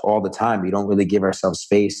much all the time. We don't really give ourselves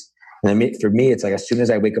space. And for me, it's like as soon as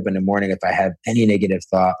I wake up in the morning, if I have any negative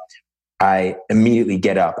thought, I immediately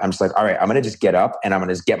get up. I'm just like, all right, I'm going to just get up and I'm going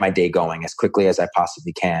to just get my day going as quickly as I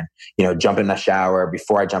possibly can. You know, jump in the shower.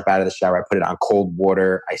 Before I jump out of the shower, I put it on cold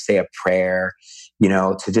water. I say a prayer, you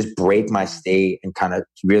know, to just break my state and kind of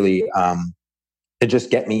really to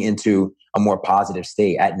just get me into a more positive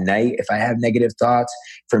state. At night, if I have negative thoughts,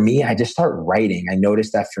 for me, I just start writing. I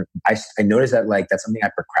noticed that I noticed that like that's something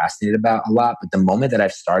I procrastinated about a lot. But the moment that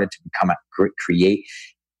I've started to create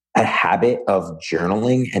a habit of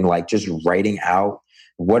journaling and like just writing out,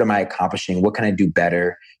 what am I accomplishing? What can I do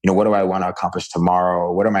better? You know, what do I want to accomplish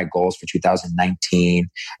tomorrow? What are my goals for 2019?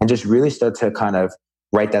 And just really start to kind of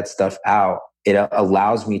write that stuff out. It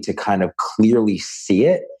allows me to kind of clearly see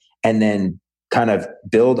it and then kind of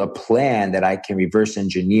build a plan that I can reverse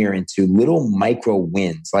engineer into little micro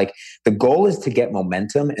wins. Like the goal is to get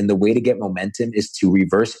momentum, and the way to get momentum is to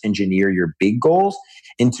reverse engineer your big goals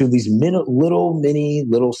into these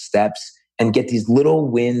little steps and get these little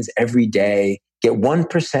wins every day. Get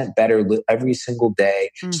 1% better every single day.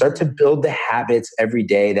 Start to build the habits every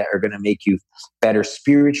day that are going to make you better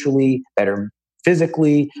spiritually, better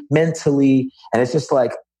physically, mentally. And it's just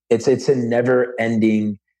like, it's a never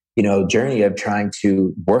ending, you know, journey of trying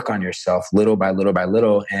to work on yourself little by little by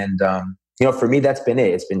little. And, you know, for me, that's been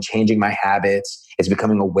it. It's been changing my habits. It's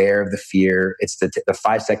becoming aware of the fear. It's the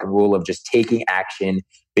 5-second rule of just taking action,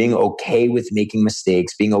 being okay with making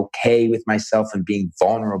mistakes, being okay with myself and being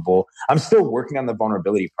vulnerable. I'm still working on the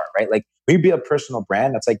vulnerability part, right? Like when you build a personal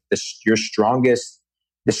brand, that's like the strongest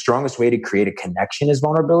way to create a connection is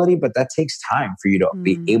vulnerability, but that takes time for you to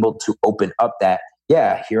be able to open up that,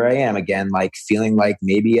 yeah, here I am again, like feeling like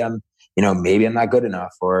maybe I'm not good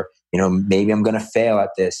enough, or, you know, maybe I'm going to fail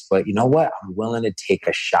at this, but you know what? I'm willing to take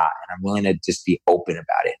a shot, and I'm willing to just be open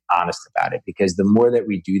about it, honest about it. Because the more that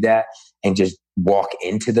we do that and just walk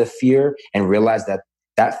into the fear and realize that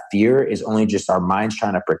that fear is only just our minds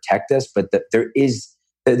trying to protect us, but that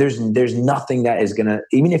there's nothing that is going to,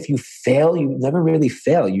 even if you fail, you never really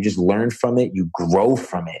fail. You just learn from it. You grow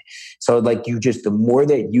from it. So like the more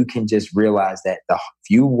that you can just realize that if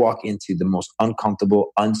you walk into the most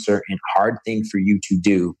uncomfortable, uncertain, hard thing for you to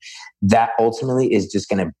do, that ultimately is just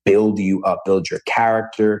going to build you up, build your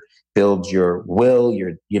character, build your will,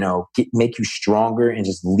 make you stronger, and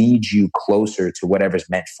just lead you closer to whatever's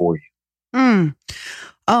meant for you.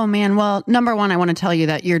 Oh man. Well, number one, I want to tell you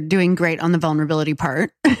that you're doing great on the vulnerability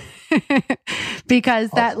part. Because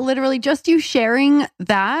that literally just you sharing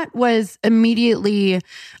that was immediately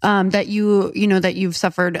that you've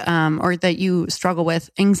suffered or that you struggle with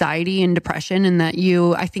anxiety and depression, and that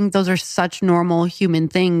I think those are such normal human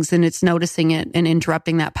things, and it's noticing it and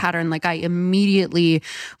interrupting that pattern. Like I immediately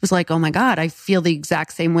was like, oh my God, I feel the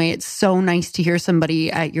exact same way. It's so nice to hear somebody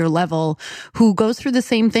at your level who goes through the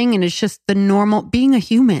same thing, and it's just the normal being a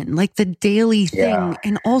human, like the daily thing. Yeah.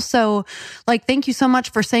 And also like, thank you so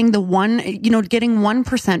much for saying the getting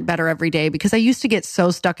 1% better every day, because I used to get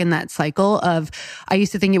so stuck in that cycle of, I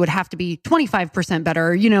used to think it would have to be 25%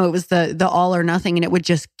 better. You know, it was the all or nothing, and it would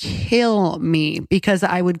just kill me because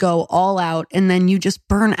I would go all out and then you just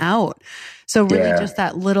burn out. So really just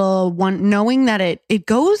that little one, knowing that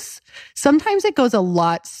sometimes it goes a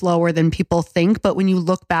lot slower than people think, but when you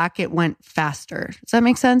look back, it went faster. Does that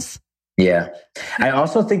make sense? Yeah. I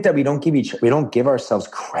also think that we don't give ourselves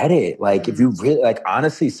credit. Like if you really, like,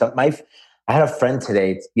 honestly, I had a friend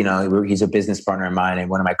today, you know, he's a business partner of mine in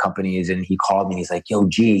one of my companies, and he called me and he's like, yo,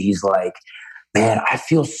 G, he's like, man, I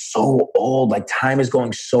feel so old. Like time is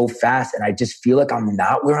going so fast, and I just feel like I'm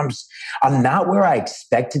not where I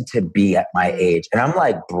expected to be at my age. And I'm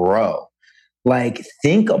like, bro, like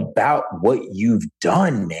think about what you've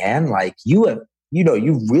done, man. Like you have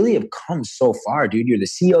you really have come so far, dude. You're the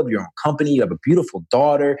CEO of your own company. You have a beautiful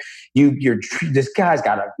daughter. This guy's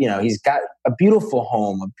got he's got a beautiful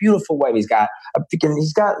home, a beautiful wife. He's got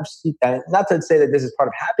not to say that this is part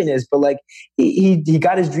of happiness, but like he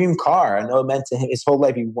got his dream car. I know it meant to him his whole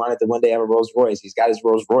life. He wanted to one day have a Rolls Royce. He's got his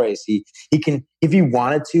Rolls Royce. He can, if he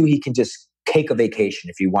wanted to, he can just take a vacation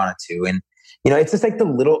if he wanted to. And it's just like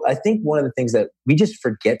I think one of the things that we just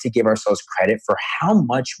forget to give ourselves credit for how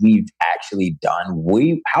much we've actually done,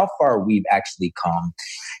 how far we've actually come,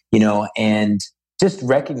 and just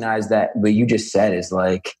recognize that what you just said is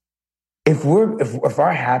like, if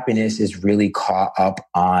our happiness is really caught up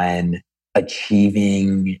on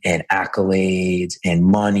achieving and accolades and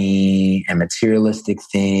money and materialistic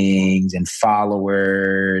things and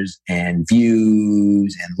followers and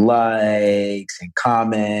views and likes and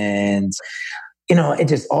comments, it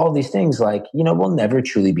just all these things like, we'll never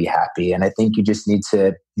truly be happy. And I think you just need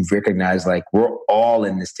to recognize like, we're all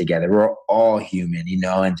in this together. We're all human,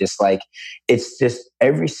 and just like, it's just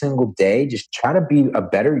every single day, just try to be a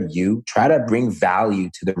better you, try to bring value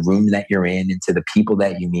to the room that you're in and to the people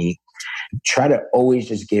that you meet. Try to always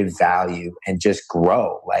just give value and just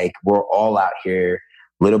grow. Like we're all out here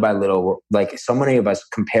little by little. Like so many of us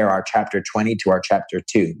compare our chapter 20 to our chapter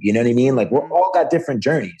 2. You know what I mean? Like we're all got different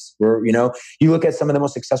journeys. You look at some of the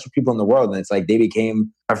most successful people in the world and it's like they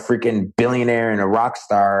became a freaking billionaire and a rock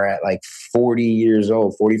star at like 40 years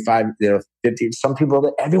old, 45, 50. Some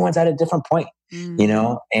people, everyone's at a different point,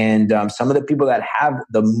 and some of the people that have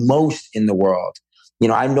the most in the world,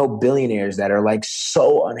 I know billionaires that are like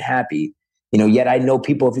so unhappy, yet I know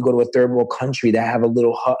people, if you go to a third world country, that have a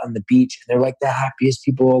little hut on the beach and they're like the happiest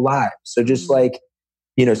people alive. So just like,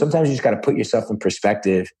 sometimes you just got to put yourself in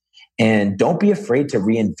perspective and don't be afraid to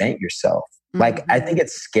reinvent yourself. Like, I think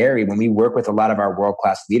it's scary when we work with a lot of our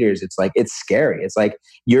world-class leaders. It's like, it's scary. It's like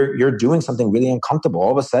you're doing something really uncomfortable.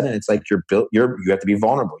 All of a sudden, it's like you have to be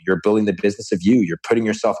vulnerable. You're building the business of you. You're putting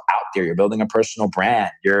yourself out there. You're building a personal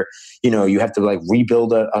brand. You have to like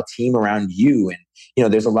rebuild a team around you. And,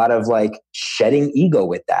 there's a lot of like shedding ego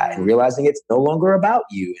with that and realizing it's no longer about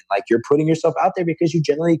you. And like, you're putting yourself out there because you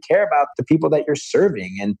genuinely care about the people that you're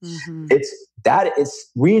serving. And it's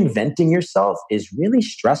reinventing yourself is really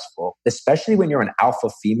stressful, especially when you're an alpha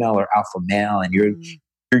female or alpha male and you're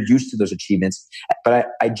used to those achievements. But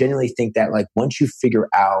I genuinely think that like, once you figure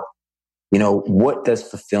out, what does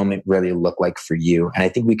fulfillment really look like for you? And I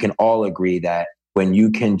think we can all agree that when you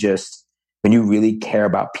really care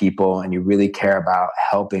about people and you really care about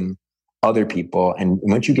helping other people, and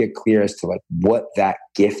once you get clear as to like what that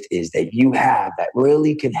gift is that you have that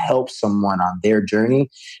really can help someone on their journey,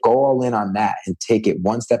 go all in on that and take it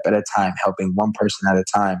one step at a time, helping one person at a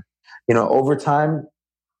time. Over time,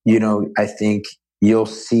 I think you'll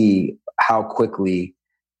see how quickly,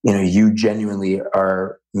 you genuinely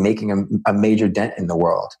are making a major dent in the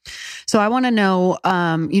world. So I want to know,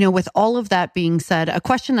 with all of that being said, a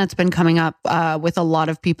question that's been coming up with a lot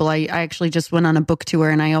of people. I actually just went on a book tour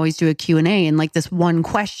and I always do a Q&A, and like this one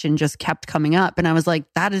question just kept coming up. And I was like,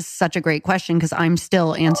 that is such a great question because I'm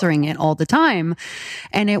still answering it all the time.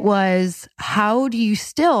 And it was, how do you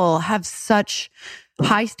still have such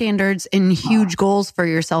high standards and huge goals for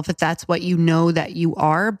yourself if that's what you know that you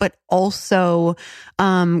are, but also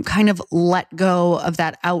kind of let go of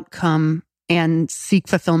that outcome and seek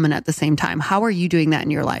fulfillment at the same time? How are you doing that in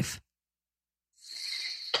your life?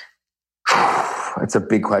 It's a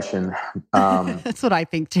big question. That's what I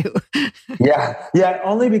think too. Yeah.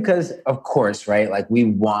 Only because, of course, right? Like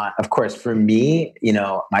for me,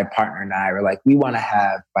 my partner and I were like, we want to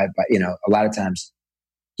have, a lot of times,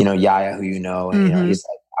 Yaya, who he's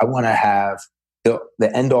like, I want to have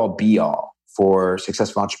the end all be all for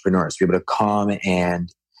successful entrepreneurs to be able to come and,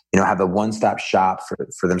 have a one-stop shop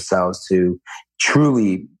for themselves to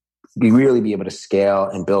truly really be able to scale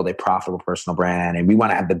and build a profitable personal brand. And we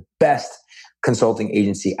want to have the best consulting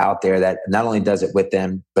agency out there that not only does it with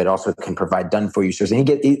them, but also can provide done for you services.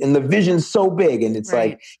 And the vision's so big, and it's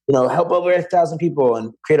right. Like, help over 1,000 people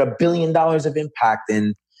and create $1 billion of impact.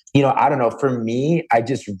 And I don't know, for me, I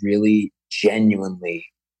just really genuinely,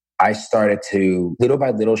 I started to little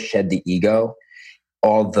by little shed the ego.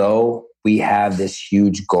 Although we have this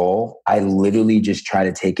huge goal, I literally just try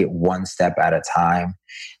to take it one step at a time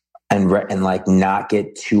and like not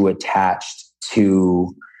get too attached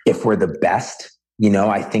to if we're the best.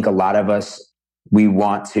 I think a lot of us, we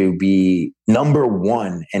want to be number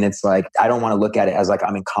one. And it's like, I don't want to look at it as like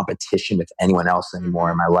I'm in competition with anyone else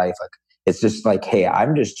anymore in my life. Like, it's just like, hey,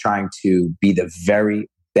 I'm just trying to be the very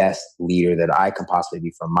best leader that I can possibly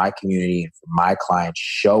be for my community and for my clients.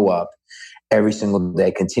 Show up every single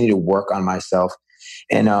day, continue to work on myself.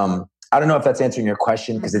 And I don't know if that's answering your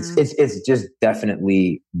question because it's just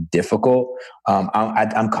definitely difficult.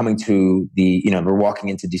 I'm coming to we're walking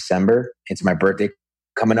into December. It's my birthday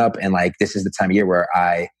coming up. And like, this is the time of year where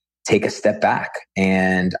I take a step back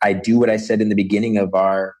and I do what I said in the beginning of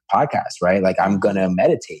our podcast, right? Like I'm going to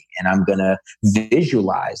meditate and I'm going to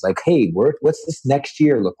visualize like, hey, what's this next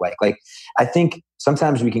year look like? Like, I think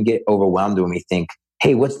sometimes we can get overwhelmed when we think,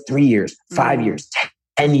 hey, what's 3 years, 5 years,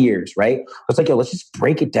 10 years, right? It's like, yo, let's just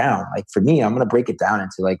break it down. Like for me, I'm going to break it down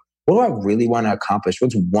into like, what do I really want to accomplish?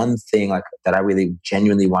 What's one thing like that I really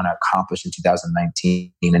genuinely want to accomplish in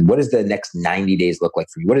 2019? And what does the next 90 days look like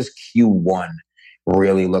for me? What does Q1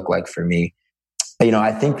 really look like for me?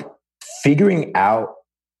 I think figuring out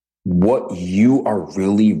what you are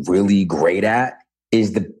really, really great at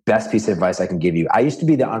is the best piece of advice I can give you. I used to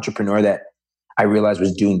be the entrepreneur that I realized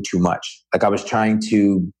was doing too much. Like I was trying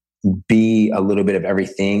to be a little bit of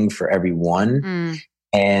everything for everyone.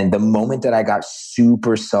 And the moment that I got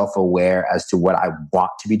super self-aware as to what I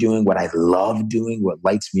want to be doing, what I love doing, what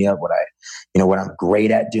lights me up, what I'm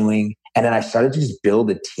great at doing. And then I started to just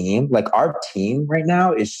build a team. Like our team right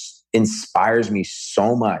now inspires me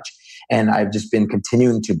so much. And I've just been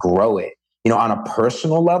continuing to grow it, on a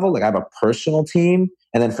personal level. Like I have a personal team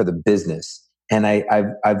and then for the business. And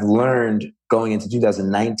I've learned going into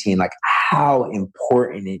 2019, like how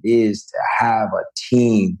important it is to have a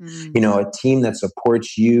team, a team that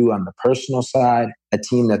supports you on the personal side, a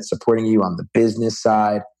team that's supporting you on the business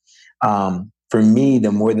side. For me,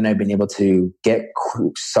 the more that I've been able to get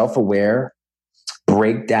self-aware,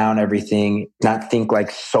 break down everything, not think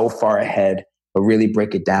like so far ahead, but really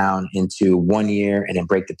break it down into 1 year and then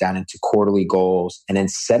break it down into quarterly goals and then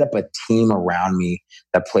set up a team around me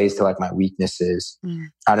that plays to like my weaknesses.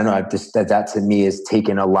 I don't know. That to me has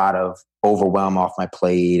taken a lot of overwhelm off my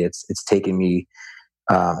plate. It's taken me,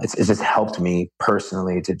 it's just helped me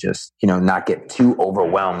personally to just, not get too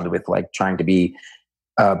overwhelmed with like trying to be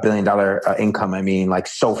 $1 billion income. I mean, like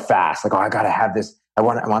so fast, like, oh, I got to have this. I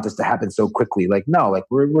want this to happen so quickly. Like, no, like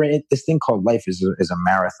we're in this thing called life is a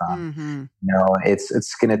marathon.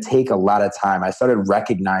 It's going to take a lot of time. I started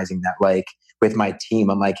recognizing that like with my team,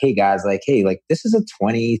 I'm like, hey guys, like, hey, like this is a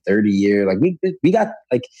 20, 30 year, like we got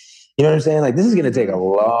like, you know what I'm saying? Like this is going to take a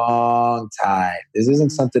long time. This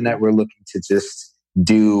isn't something that we're looking to just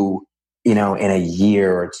do, in a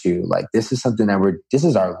year or two. Like this is something that this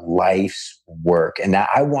is our life's work. And that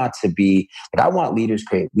I want to be, like I want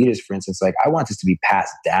create leaders, for instance, like I want this to be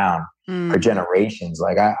passed down for generations.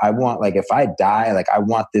 Like I want, like if I die, like I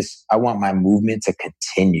want my movement to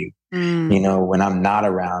continue, when I'm not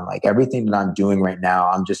around. Like everything that I'm doing right now,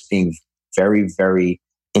 I'm just being very, very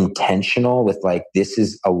intentional with like, this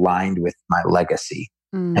is aligned with my legacy.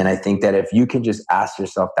 And I think that if you can just ask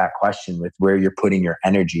yourself that question with where you're putting your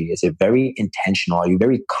energy, is it very intentional? Are you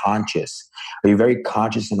very conscious? Are you very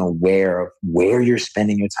conscious and aware of where you're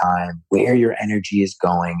spending your time, where your energy is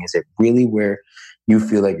going? Is it really where you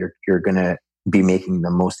feel like you're going to be making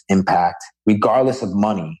the most impact, regardless of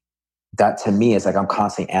money? That to me is like, I'm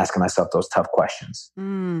constantly asking myself those tough questions.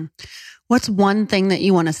 What's one thing that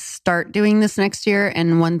you want to start doing this next year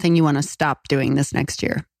and one thing you want to stop doing this next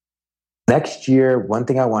year? Next year, one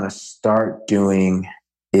thing I want to start doing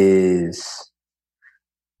is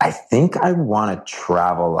I think I want to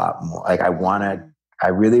travel a lot more. Like I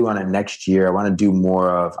really want to next year, I want to do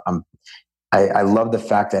more of, I love the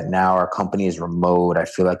fact that now our company is remote. I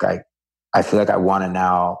feel like I want to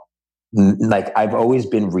now, like I've always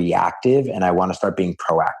been reactive and I want to start being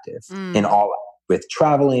proactive in all, with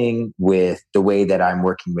traveling, with the way that I'm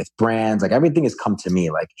working with brands. Like everything has come to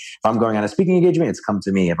me. Like if I'm going on a speaking engagement, it's come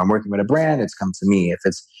to me. If I'm working with a brand, it's come to me. If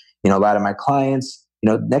it's, a lot of my clients,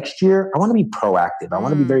 next year, I want to be proactive. I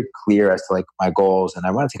want to be very clear as to like my goals. And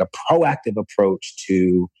I want to take a proactive approach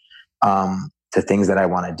to things that I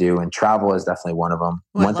want to do. And travel is definitely one of them.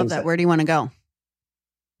 Oh, I love that. Where do you want to go?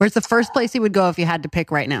 Where's the first place you would go if you had to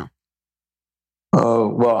pick right now? Oh,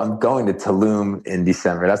 well, I'm going to Tulum in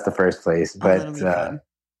December. That's the first place. But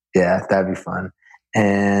yeah, that'd be fun.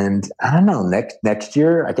 And I don't know, next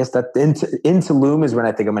year, I guess that in Tulum is when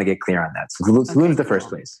I think I'm going to get clear on that. So Tulum's the first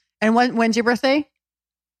place. And when's your birthday?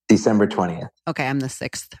 December 20th. Okay, I'm the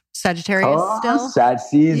 6th. Sagittarius still? Sag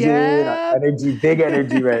season. Yeah. Energy, big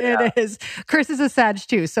energy right now. It is. Chris is a Sag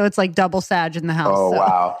too, so it's like double Sag in the house. Oh,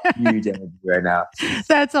 wow. Huge energy right now.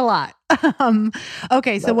 That's a lot.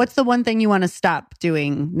 Okay, so what's the one thing you want to stop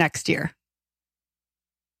doing next year?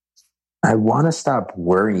 I want to stop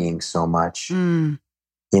worrying so much.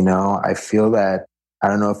 I feel that, I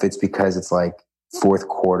don't know if it's because it's like fourth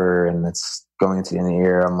quarter and it's going into the end of the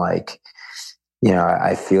year. I'm like,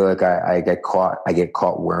 I feel like I get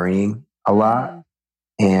caught worrying a lot.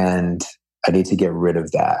 And I need to get rid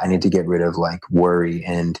of that. I need to get rid of like worry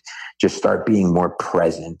and just start being more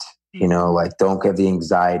present. You know, like don't get the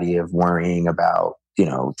anxiety of worrying about, you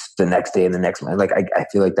know, the next day and the next month. Like I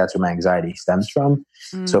feel like that's where my anxiety stems from.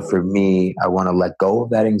 So for me, I want to let go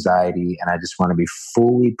of that anxiety, and I just want to be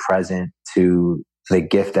fully present to the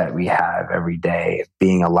gift that we have every day,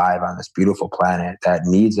 being alive on this beautiful planet that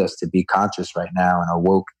needs us to be conscious right now and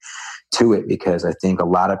awoke to it, because I think a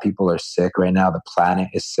lot of people are sick right now. The planet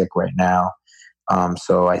is sick right now.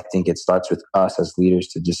 So I think it starts with us as leaders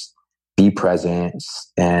to just be present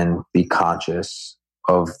and be conscious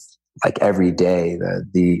of like every day,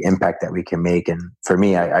 the impact that we can make. And for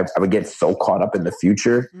me, I would get so caught up in the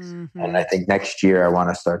future. And I think next year I want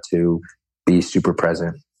to start to be super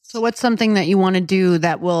present. So what's something that you want to do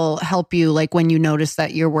that will help you, like when you notice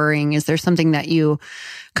that you're worrying? Is there something that you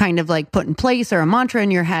kind of like put in place, or a mantra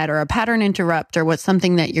in your head, or a pattern interrupt, or what's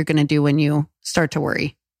something that you're going to do when you start to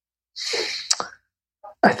worry?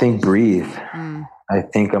 I think breathe. I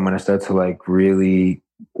think I'm going to start to like really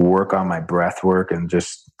work on my breath work and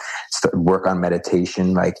just work on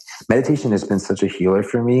meditation. Like meditation has been such a healer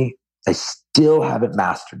for me. I still haven't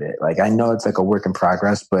mastered it. Like I know it's like a work in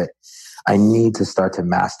progress, but I need to start to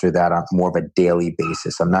master that on more of a daily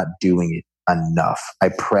basis. I'm not doing it enough. I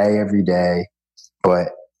pray every day, but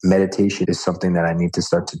meditation is something that I need to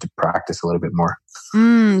start to practice a little bit more.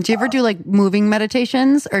 Do you ever do like moving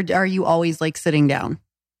meditations, or are you always like sitting down?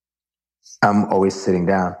 I'm always sitting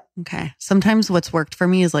down. Okay. Sometimes what's worked for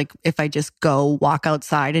me is like if I just go walk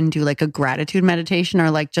outside and do like a gratitude meditation,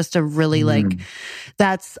 or like just a really like,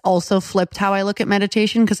 that's also flipped how I look at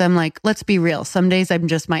meditation. Cause I'm like, let's be real. Some days I'm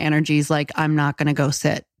just, my energy's like, I'm not going to go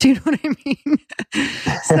sit. Do you know what I mean?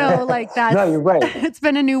 So like that's, no, you're right. It's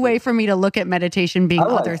been a new way for me to look at meditation being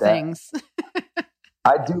like other that. things.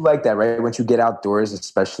 I do like that, right? Once you get outdoors,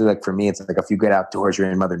 especially like for me, it's like if you get outdoors, you're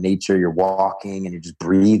in Mother Nature, you're walking and you're just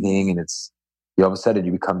breathing, and it's, all of a sudden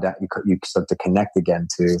you become that, you start to connect again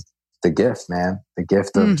to the gift, man, the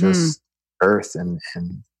gift of just earth and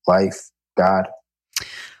life, God.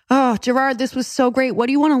 Oh, Gerard, this was so great. What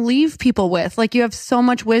do you want to leave people with? Like you have so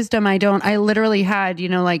much wisdom. I literally had,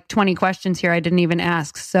 like 20 questions here I didn't even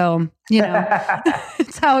ask. So,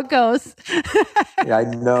 it's how it goes. Yeah, I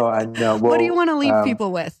know. Well, what do you want to leave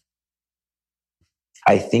people with?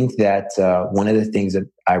 I think that one of the things that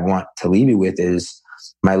I want to leave you with is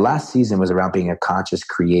my last season was around being a conscious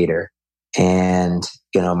creator. And,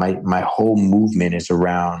 my whole movement is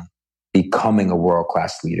around becoming a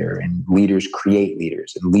world-class leader, and leaders create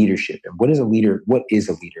leaders, and leadership. And what is a leader? What is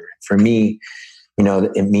a leader? For me,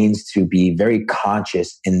 it means to be very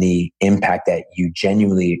conscious in the impact that you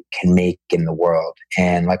genuinely can make in the world.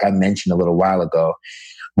 And like I mentioned a little while ago,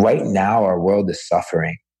 right now our world is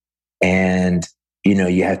suffering. And,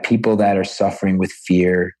 you have people that are suffering with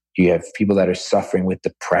fear. You have people that are suffering with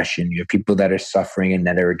depression. You have people that are suffering and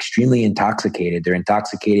that are extremely intoxicated. They're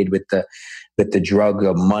intoxicated with the drug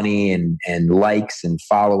of money and likes and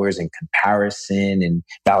followers and comparison and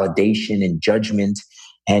validation and judgment.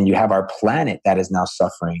 And you have our planet that is now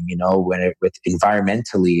suffering, with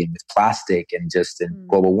environmentally and with plastic and just in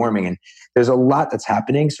global warming. And there's a lot that's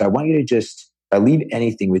happening. So I want you to just, if I leave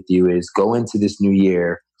anything with you, is go into this new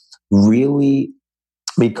year really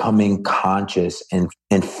becoming conscious and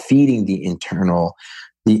feeding the internal,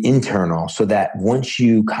 so that once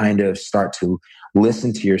you kind of start to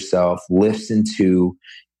listen to yourself, listen to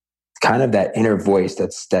kind of that inner voice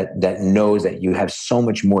that knows that you have so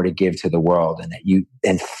much more to give to the world, and that you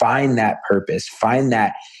find that purpose, find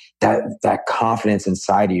that confidence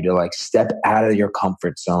inside you to like step out of your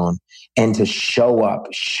comfort zone and to show up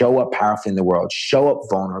powerfully in the world, show up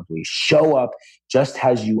vulnerably, show up just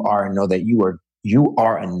as you are, and know that you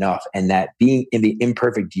are enough, and that being in the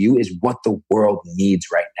imperfect you is what the world needs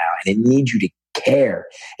right now. And it needs you to care.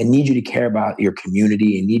 It needs you to care about your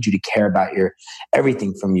community. It needs you to care about your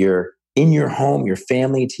everything from in your home, your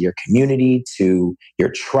family, to your community, to your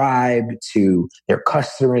tribe, to your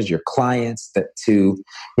customers, your clients, to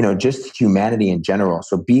just humanity in general.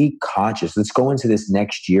 So be conscious. Let's go into this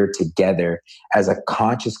next year together as a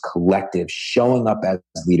conscious collective, showing up as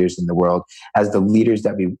leaders in the world, as the leaders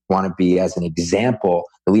that we want to be, as an example,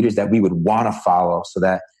 the leaders that we would want to follow, so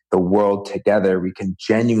that the world together we can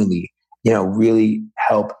genuinely really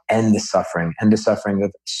help end the suffering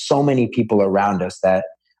of so many people around us that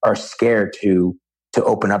are scared to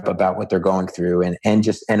open up about what they're going through,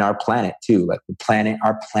 and our planet too. Like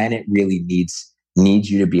our planet really needs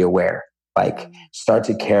you to be aware. Like start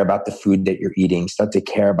to care about the food that you're eating, start to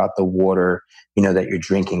care about the water, that you're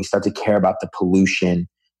drinking, start to care about the pollution,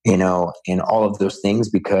 and all of those things,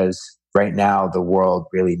 because right now the world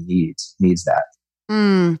really needs that.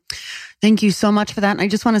 Thank you so much for that. And I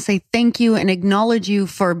just want to say thank you and acknowledge you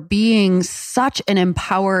for being such an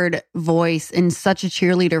empowered voice and such a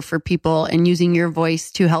cheerleader for people and using your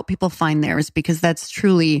voice to help people find theirs, because that's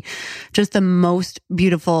truly just the most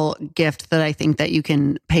beautiful gift that I think that you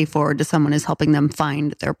can pay forward to someone, is helping them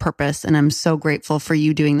find their purpose. And I'm so grateful for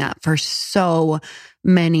you doing that for so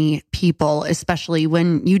many people, especially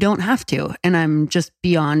when you don't have to. And I'm just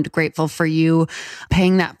beyond grateful for you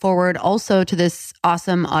paying that forward also to this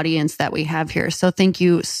awesome audience that we have here. So thank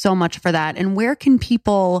you so much for that. And where can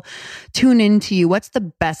people tune into you? What's the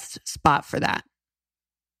best spot for that?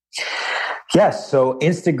 Yes. So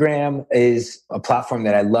Instagram is a platform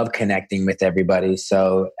that I love connecting with everybody.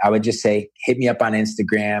 So I would just say, hit me up on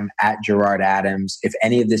Instagram at Gerard Adams. If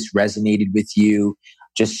any of this resonated with you,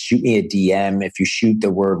 just shoot me a DM. If you shoot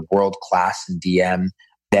the word world class in DM,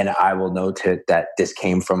 then I will know that this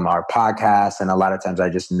came from our podcast. And a lot of times I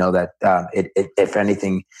just know that if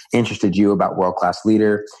anything interested you about World Class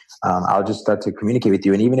Leader, I'll just start to communicate with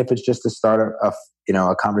you. And even if it's just to start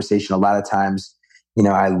a conversation, a lot of times,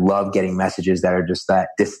 I love getting messages that are just that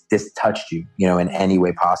this touched you, in any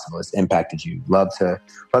way possible. It's impacted you. Love to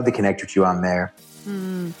connect with you on there.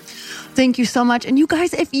 Thank you so much. And you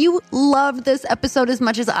guys, if you loved this episode as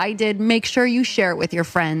much as I did, make sure you share it with your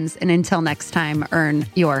friends. And until next time, earn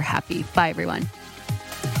your happy. Bye, everyone.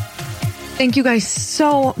 Thank you guys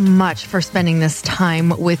so much for spending this time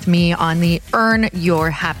with me on the Earn Your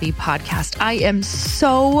Happy podcast. I am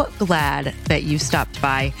so glad that you stopped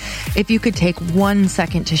by. If you could take 1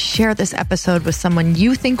 second to share this episode with someone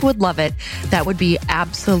you think would love it, that would be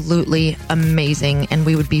absolutely amazing, and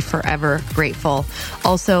we would be forever grateful.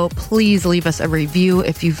 Also, please leave us a review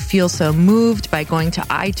if you feel so moved by going to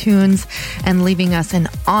iTunes and leaving us an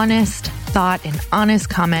honest thought, an honest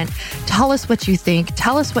comment. Tell us what you think.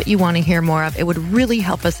 Tell us what you want to hear more of. It would really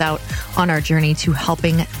help us out on our journey to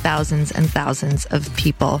helping thousands and thousands of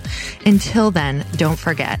people. Until then, don't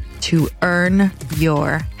forget to earn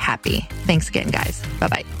your happy. Thanks again, guys.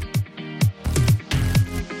 Bye-bye.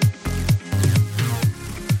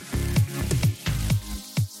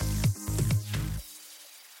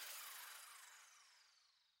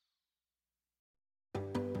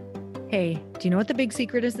 Hey, do you know what the big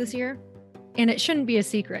secret is this year? And it shouldn't be a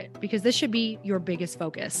secret, because this should be your biggest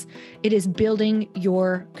focus. It is building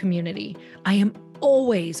your community. I am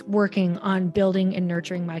always working on building and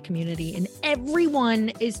nurturing my community, and everyone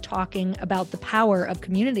is talking about the power of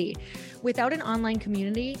community. Without an online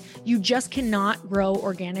community, you just cannot grow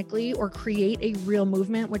organically or create a real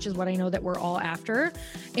movement, which is what I know that we're all after.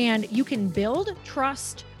 And you can build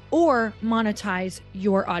trust or monetize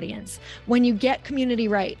your audience. When you get community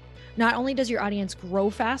right, not only does your audience grow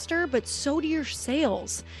faster, but so do your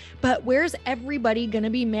sales. But where's everybody going to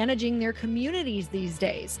be managing their communities these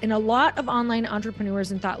days? And a lot of online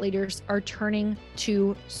entrepreneurs and thought leaders are turning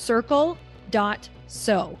to Circle.so.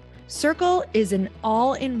 Circle is an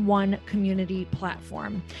all-in-one community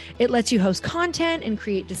platform. It lets you host content and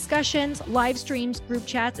create discussions, live streams, group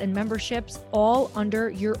chats, and memberships all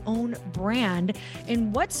under your own brand.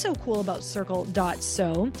 And what's so cool about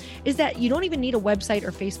Circle.so is that you don't even need a website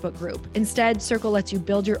or Facebook group. Instead, Circle lets you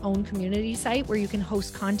build your own community site where you can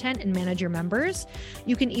host content and manage your members.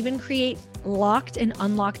 You can even create locked and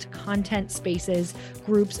unlocked content spaces,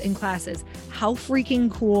 groups, and classes. How freaking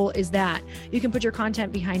cool is that? You can put your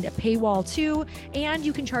content behind a paywall too, and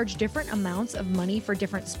you can charge different amounts of money for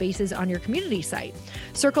different spaces on your community site.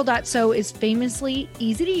 Circle.so is famously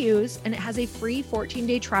easy to use, and it has a free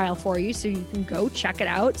 14-day trial for you, so you can go check it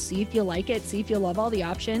out, see if you like it, see if you love all the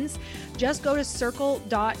options. Just go to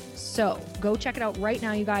Circle.so. Go check it out right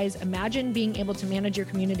now, you guys. Imagine being able to manage your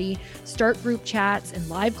community, start group chats and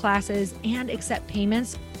live classes, and accept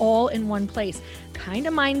payments all in one place. Kind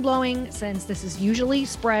of mind-blowing, since this is usually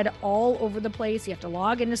spread all over the place. You have to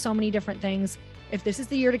log into so many different things. If this is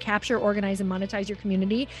the year to capture, organize, and monetize your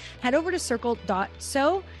community, head over to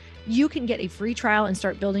Circle.so. You can get a free trial and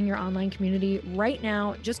start building your online community right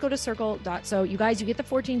now. Just go to Circle.so. You guys, you get the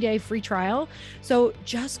 14-day free trial. So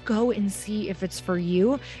just go and see if it's for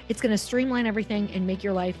you. It's going to streamline everything and make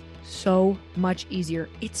your life so much easier.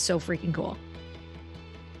 It's so freaking cool.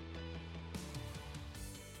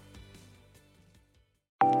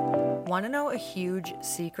 Want to know a huge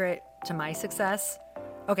secret to my success?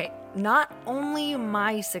 Okay, not only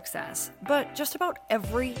my success, but just about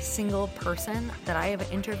every single person that I have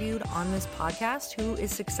interviewed on this podcast who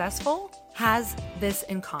is successful has this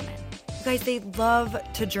in common. You guys, they love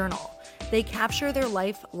to journal. they capture their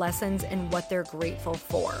life lessons and what they're grateful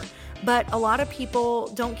for. But a lot of people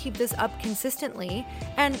don't keep this up consistently,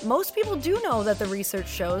 and most people do know that the research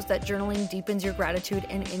shows that journaling deepens your gratitude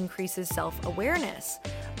and increases self-awareness.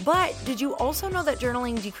 But did you also know that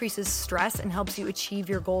journaling decreases stress and helps you achieve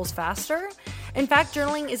your goals faster? In fact,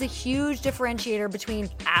 journaling is a huge differentiator between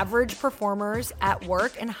average performers at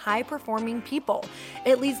work and high-performing people.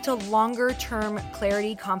 It leads to longer-term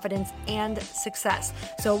clarity, confidence, and success.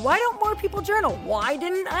 So why don't more people journal? Why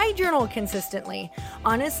didn't I journal consistently?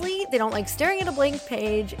 Honestly, they don't like staring at a blank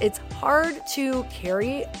page. It's hard to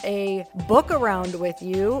carry a book around with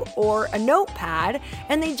you or a notepad,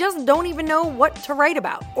 and they just don't even know what to write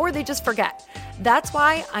about, or they just forget. That's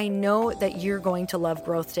why I know that you're going to love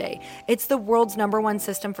Growth Day. It's the world's #1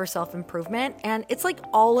 system for self-improvement, and it's like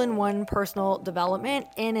all-in-one personal development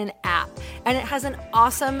in an app. And it has an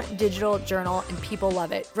awesome digital journal, and people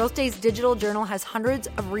love it. Growth Day's digital journal has hundreds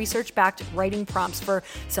of research-backed writing prompts for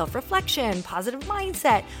self-reflection, positive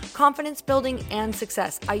mindset, confidence building, and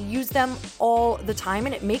success. I use them all the time,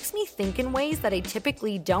 and it makes me think in ways that I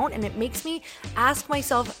typically don't, and it makes me ask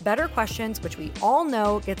myself better questions, which we all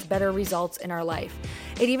know gets better results in our life.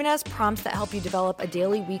 It even has prompts that help you develop a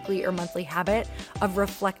daily, weekly, or monthly habit of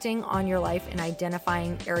reflecting on your life and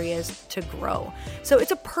identifying areas to grow. So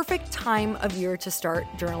it's a perfect time of year to start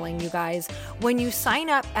journaling, you guys. When you sign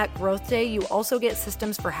up at Growth Day, you also get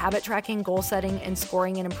systems for habit tracking, goal setting, and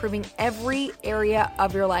scoring, and improving every area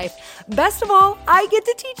of your life. Best of all, I get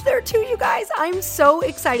to teach there too, you guys. I'm so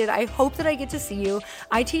excited. I hope that I get to see you.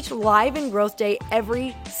 I teach live in Growth Day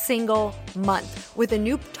every single month with a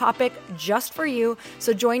new topic just for you.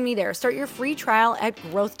 So join me there. Start your free trial at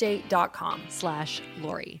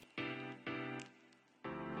growthday.com/Lori.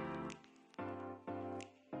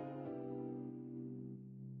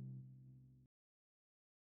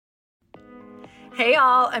 Hey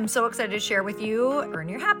y'all, I'm so excited to share with you, Earn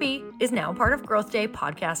Your Happy is now part of Growth Day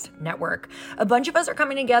Podcast Network. A bunch of us are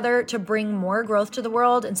coming together to bring more growth to the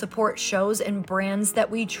world and support shows and brands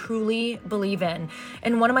that we truly believe in.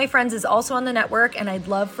 And one of my friends is also on the network, and I'd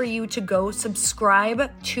love for you to go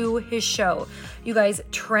subscribe to his show. You guys,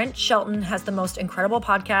 Trent Shelton has the most incredible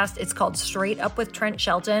podcast. It's called Straight Up with Trent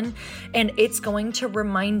Shelton, and it's going to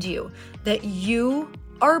remind you that you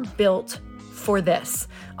are built for this.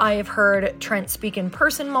 I have heard Trent speak in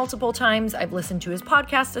person multiple times. I've listened to his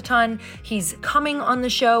podcast a ton. He's coming on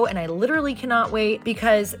the show, and I literally cannot wait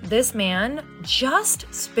because this man just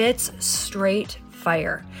spits straight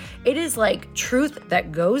fire. It is like truth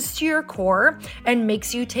that goes to your core and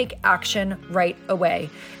makes you take action right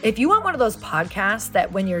away. If you want one of those podcasts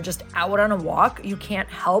that when you're just out on a walk, you can't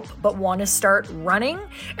help but want to start running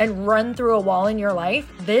and run through a wall in your life,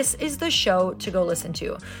 this is the show to go listen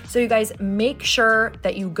to. So you guys, make sure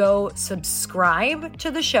that you go subscribe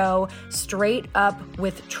to the show, Straight Up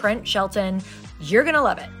with Trent Shelton. You're going to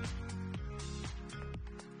love it.